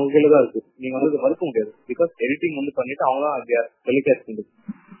எல்லாமே அவங்க கையில தான் இருக்கு. நீங்க வந்து மறுக்க முடியாது. பிகாஸ் எடிட்டிங் வந்து பண்ணிட்டு அவங்க தான் டெலிகாஸ்ட் பண்ணுது.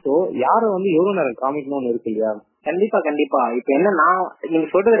 ஸோ சோ யார வந்து எவ்வளவு நேரம் காமிக்கணும்னு இருக்கு இல்லையா? கண்டிப்பா கண்டிப்பா. இப்ப என்ன நீங்க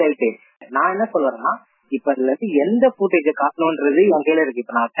சொல்றது ரைட்டு. நான் என்ன சொல்றேன்னா, இப்ப இதுல இருந்து எந்த ஃபுட்டேஜ் காட்டணும்ன்றது என் கையில இருக்கு.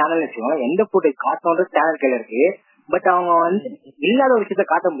 இப்ப நான் சேனல் வச்சுக்கோங்க, எந்த ஃபுட்டேஜ் காட்டணும்ன்றது சேனல் கையில இருக்கு. பட் அவங்க வந்து இல்லாத ஒரு விஷயத்த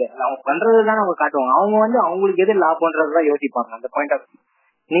காட்ட முடியாது. அவங்க பண்றதுதான் அவங்க காட்டுவாங்க. அவங்க வந்து அவங்களுக்கு எது லாபம்ன்றதுதான் யோசிப்பாங்க. அந்த பாயிண்ட் ஆஃப்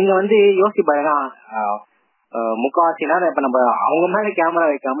நீங்க வந்து யோசிச்சு பாருங்க. முக்காவாசினா இப்ப நம்ம அவங்க மேல கேமரா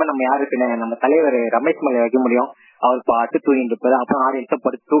வைக்காம நம்ம யாருக்கு நம்ம தலைவர் ரமேஷ் மேல வைக்க முடியும்? அவர் பாட்டு தூங்கிட்டு இருப்பாரு. அப்புறம் ஆடியன்ஸ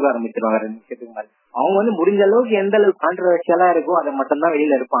படுத்து தூக்க ஆரம்பிச்சிருவாங்க 2 நிமிஷத்துக்கு மேல. அவங்க வந்து முடிஞ்ச அளவுக்கு எந்த அளவுக்கு கான்ட்ரவர்ஷியலா இருக்கும் அதை மட்டும் தான்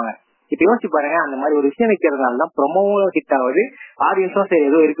வெளியில இருப்பாங்க. இப்ப யோசிச்சு பாருங்க, அந்த மாதிரி ஒரு விஷயம் வைக்கிறதுனால தான் ப்ரொமோவும் ஹிட் ஆகுது, ஆடியன்ஸும் சரி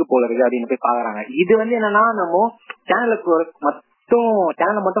ஏதோ இருக்கு போல இருக்கு அப்படின்னு போய் பாக்குறாங்க. இது வந்து என்னன்னா, நம்ம சேனலை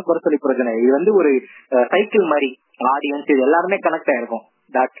மட்டும் குறை சொல்லி பிரச்சனை. இது வந்து ஒரு சைக்கிள் மாதிரி, ஆடியன்ஸ் இது எல்லாருமே கனெக்ட் ஆயிருக்கும்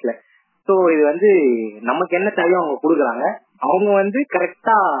டாட்ஸ்ல. சோ இது வந்து நமக்கு என்ன தேவையோ அவங்க கொடுக்குறாங்க. அவங்க வந்து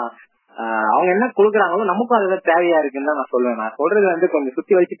கரெக்டா அவங்க என்ன கொடுக்குறாங்களோ நமக்கும் அதுதான் தேவையா இருக்குன்னு தான் நான் சொல்லுவேன். நான் சொல்றது வந்து கொஞ்சம்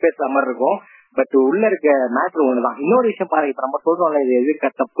சுத்தி வச்சு பேசுற மாதிரி இருக்கும். பட் உள்ள இருக்க மேட்ரு ஒண்ணுதான். இன்னொரு விஷயம் பாருங்க, இப்ப நம்ம சொல்றோம்ல இது எது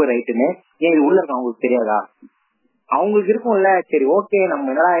தப்பு ரைட்டுன்னு, ஏன் இது உள்ள இருக்க அவங்களுக்கு தெரியாதா? அவங்களுக்கு இருக்கும்ல, சரி ஓகே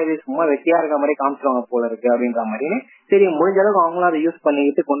நம்ம என்னடா இது சும்மா வெட்டியா இருக்க மாதிரி காமிச்சிருவாங்க போல இருக்கு அப்படின்ற மாதிரி, சரி முடிஞ்ச அளவுக்கு அவங்களும் அதை யூஸ்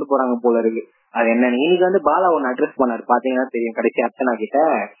பண்ணிக்கிட்டு கொண்டு போறாங்க போல இருக்கு. அது என்ன, இன்னைக்கு வந்து பாலா ஒன்னு அட்ரஸ் பண்ணாரு பாத்தீங்கன்னா தெரியும், கடைசி அர்ச்சனா கிட்ட.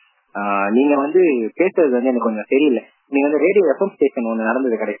 நீங்க வந்து பேசுறது வந்து எனக்கு கொஞ்சம் தெரியல. நீங்க வந்து ரேடியோ எஃப்எம் ஸ்டேஷன் ஒண்ணு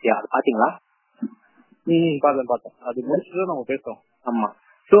நடந்தது கடைசியா, அது பாத்தீங்களா? பார்த்தேன். அது முடிச்சுட்டு நம்ம பேசுறோம். ஆமா.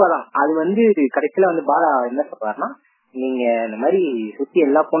 சோ அதான் அது வந்து கடைசியில வந்து பாலா என்ன சொல்றாருன்னா, நீங்க இந்த மாதிரி சுத்தி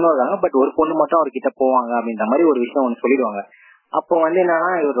எல்லா பொண்ணும் இருக்காங்க, பட் ஒரு பொண்ணு மட்டும் அவர்கிட்ட போவாங்க அப்படின்ற மாதிரி ஒரு விஷயம் ஒண்ணு சொல்லிடுவாங்க. அப்போ வந்து என்னன்னா,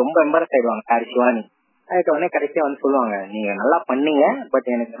 இவர் ரொம்ப எம்பரஸ் ஆயிடுவாங்க சார் சிவானி. அதுக்கு உடனே கடைசியா வந்து சொல்லுவாங்க, நீங்க நல்லா பண்ணீங்க,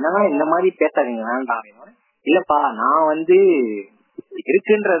 பட் எனக்கு என்னன்னா இந்த மாதிரி பேசாதீங்க வேண்டாம். இல்லப்பா நான் வந்து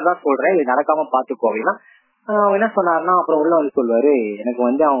இருக்குன்றதுதான் சொல்றேன், இது நடக்காம பாத்துக்கோ அப்படின்னா என்ன சொன்னாருன்னா, அப்புறம் உள்ள வந்து சொல்லுவாரு, எனக்கு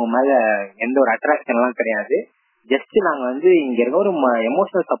வந்து அவங்க மேல எந்த ஒரு அட்ராக்ஷன் எல்லாம் கிடையாது, ஜஸ்ட் நாங்க வந்து இங்க இருக்க ஒரு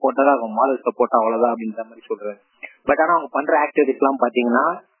எமோஷனல் சப்போர்ட்டா தான் இருக்கும், மாரல் சப்போர்ட் அவ்வளவுதான் அப்படின்ற மாதிரி சொல்றாரு. பட் ஆனா அவங்க பண்ற ஆக்டிவிட்டிஸ் எல்லாம் பாத்தீங்கன்னா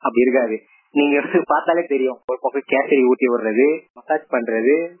அப்படி இருக்காது. நீங்க பார்த்தாலே தெரியும், ஒரு பக்கம் கேசரி ஊட்டி விடுறது, மசாஜ்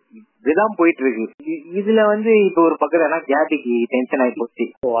பண்றது, இதுதான் போயிட்டு இருக்கு. இதுல வந்து இப்ப ஒரு பக்கம் என்ன கேபிக்கு டென்ஷன் ஆகி போச்சு.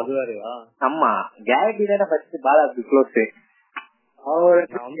 ஆமா, கேபி தானே ஃபர்ஸ்ட் பாலாக்கு க்ளோஸ்.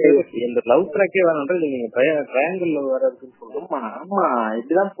 இந்த லவ் ட்ராக்கே வேணும்ன்றது நீங்க ட்ரையாங்கிள் வேற இருக்குன்னு சொல்லுங்க. ஆமா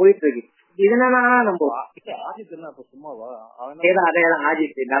இப்படிதான் போயிட்டு இருக்கு. இது என்னன்னா நம்ம சும்மாவா அதேதான்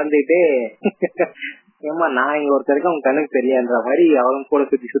ஆஜித் நடந்துட்டு ஏமா நான் இங்க ஒருத்தருக்கு அவங்க கண்ணுக்கு தெரியன்ற மாதிரி அவங்க கூட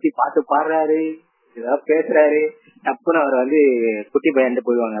சுத்தி சுத்தி பாட்டு பாடுறாரு, ஏதாவது பேசுறாரு, தப்புன்னு அவர் வந்து குட்டி பயந்து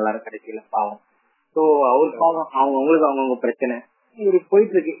போயிடுவாங்க எல்லாரும் கடைசியில பாவம். சோ அவரு பாவம், அவங்களுக்கு அவங்கவுங்க பிரச்சனை இவருக்கு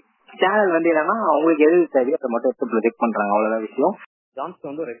போயிட்டு இருக்கு. சேனல் வந்து என்னன்னா அவங்களுக்கு எது தேவையோ அதை மட்டும் எடுத்து ப்ரொஜெக்ட் பண்றாங்க, அவ்வளவுதான் விஷயம். ஜான்சன்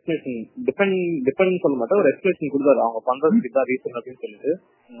வந்து ஒரு எக்ஸ்பிளேஷன் டிபெண்ட் சொல்ல மாட்டேன், ஒரு எக்ஸ்பிளேஷன் கொடுத்தாரு அவங்க பண்றதுக்கு இதான் ரீசன் அப்படின்னு சொல்லிட்டு.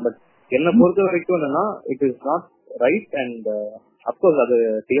 பட் என்ன பொறுத்த வரைக்கும் என்னன்னா, it is not right and of course அது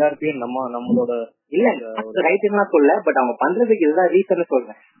டிஆர்பி நம்மளோட இல்ல ரைட்னா சொல்ல, பட் அவங்க பண்றதுக்கு இதுதான் ரீசன்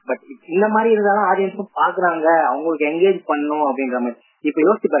சொல்றேன். பட் இந்த மாதிரி இருந்தாலும் ஆடியன்ஸும் பாக்குறாங்க, அவங்களுக்கு என்கேஜ் பண்ணும் அப்படின்ற மாதிரி. இப்ப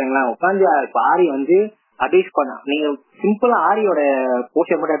யோசிச்சு பாருங்களேன், உட்காந்து இப்ப ஆரி வந்து அட்வைஸ் பண்ண, நீங்க சிம்பிளா ஆரியோட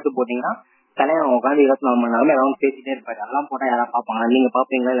போஸ்டர் மட்டும் எடுத்து போட்டீங்கன்னா தலைவன் உட்காந்து 24 மணி நேரம் ஏதாவது பேசிட்டே இருப்பாரு. அதெல்லாம் போட்டா யாராவது பாப்பாங்க? நீங்க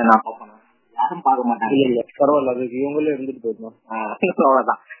பாப்பீங்களா? இல்ல நான் பாப்பேன்? யாரும் பார்க்க மாட்டாங்க. இல்ல பரவாயில்ல, அதுக்கு இவங்களே இருந்துட்டு போயிடணும்.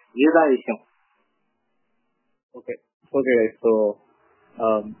 அவ்வளவுதான், இதுதான் விஷயம். Okay okay. ஸோ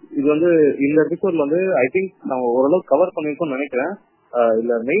இது வந்து இந்த எபிசோட்ல வந்து ஐ திங்க் நம்ம ஓரளவுக்கு கவர் பண்ணிருக்கோம்னு நினைக்கிறேன்.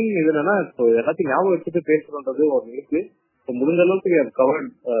 இல்ல மெயின் இது என்னன்னா, எல்லாத்தையும் ஞாபகம் வச்சுட்டு பேசுறோன்றது ஒரு இருக்கு. முடிஞ்ச அளவுக்கு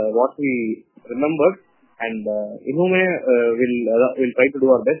covert what we remembered and இன்னுமே will try to to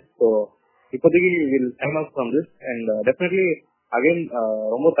our best. So இப்போதைக்கு will time off from this and definitely again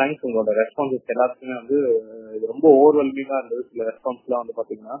ரொம்ப தேங்க்ஸ். உங்களோட ரெஸ்பான்சஸ் எல்லாத்துக்குமே வந்து இது ரொம்ப ஓவர்வெல்மிங்கா இருந்தது. சில ரெஸ்பான்ஸ்லாம் வந்து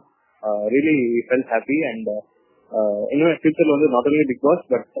பாத்தீங்கன்னா ரியலி ஃபெல்ட் ஹாப்பி அண்ட் இன்னும் ஃபியூச்சர்ல வந்து not only Bigg pass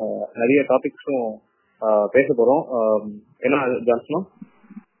but நிறைய டாபிக்ஸும் பேச போறோம். என்ன ஜான்சன்?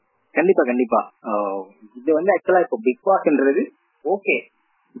 கண்டிப்பா கண்டிப்பா. இது வந்து ஆக்சுவலா இப்போ பிக் பாஸ்ன்றது ஓகே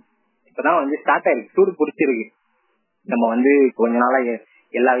இப்பதான் வந்து ஸ்டார்ட் ஆயிருக்கு, சூடு பிடிச்சிருக்கு. நம்ம வந்து கொஞ்ச நாளா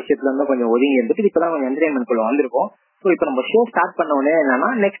எல்லா விஷயத்துல இருந்தும் கொஞ்சம் ஒதுங்கி இருந்துட்டு இப்பதான் கொஞ்சம் என்டர்டைன்மெண்ட் குள்ள வந்திருக்கோம். ஸோ இப்ப நம்ம ஷோ ஸ்டார்ட் பண்ண உடனே என்னன்னா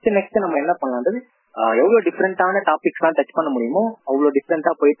நெக்ஸ்ட் நம்ம என்ன பண்ணலான்றது, எவ்வளவு டிஃப்ரெண்டான டாபிக்ஸ் எல்லாம் டச் பண்ண முடியுமோ அவ்வளவு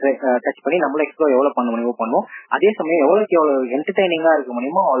டிஃப்ரெண்டா போய் டச் பண்ணி நம்மள எக்ஸ்ப்ளோர் எவ்வளவு பண்ண முடியுமோ பண்ணுவோம். அதே சமயம் எவ்வளவுக்கு எவ்வளவு என்டர்டைனிங்கா இருக்க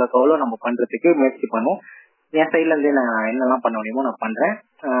முடியுமோ அவ்வளவுக்கு எவ்வளவு நம்ம பண்றதுக்கு முயற்சி பண்ணுவோம். என் சைட்ல இருந்து நான் என்னெல்லாம் பண்ண முடியுமோ நான் பண்றேன்.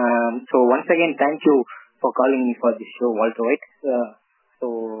 So once again thank you for calling me for this show Walter White. So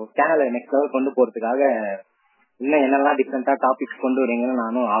சேனலை நெக்ஸ்ட் லெவல் கொண்டு போறதுக்காக இன்னும் என்னெல்லாம் டிஃப்ரெண்டா டாபிக்ஸ் கொண்டு வரீங்கன்னு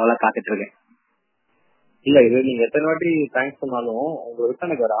நானும் அவளா காத்துட்டு இருக்கேன். இல்ல இது நீங்க எத்தனை வாட்டி தேங்க்ஸ் சொன்னாலும் உங்களுக்கு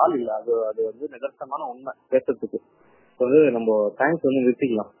எனக்கு ஒரு ஆள் இல்ல, அது வந்து நிதர்சனமான உண்மை பேசுறதுக்கு. நம்ம தேங்க்ஸ் வந்து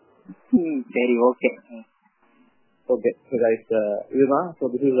நிறுத்திக்கலாம். சரி ஓகே. ஓகே கைஸ், இதுதான். So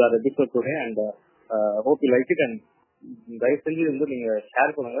this is our episode today and hope you like it. And தயவு செஞ்சு வந்து நீங்க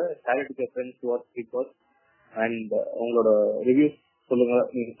ஷேர் பண்ணுங்க, share it with friends watch speakers and உங்களோட ரிவ்யூஸ் சொல்லுங்க.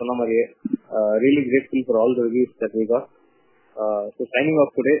 நீங்க சொன்ன மாதிரியே really grateful for all the reviews that we got. So signing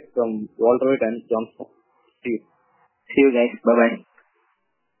off today from Walter White and Johnson. See you. See you guys. Bye bye.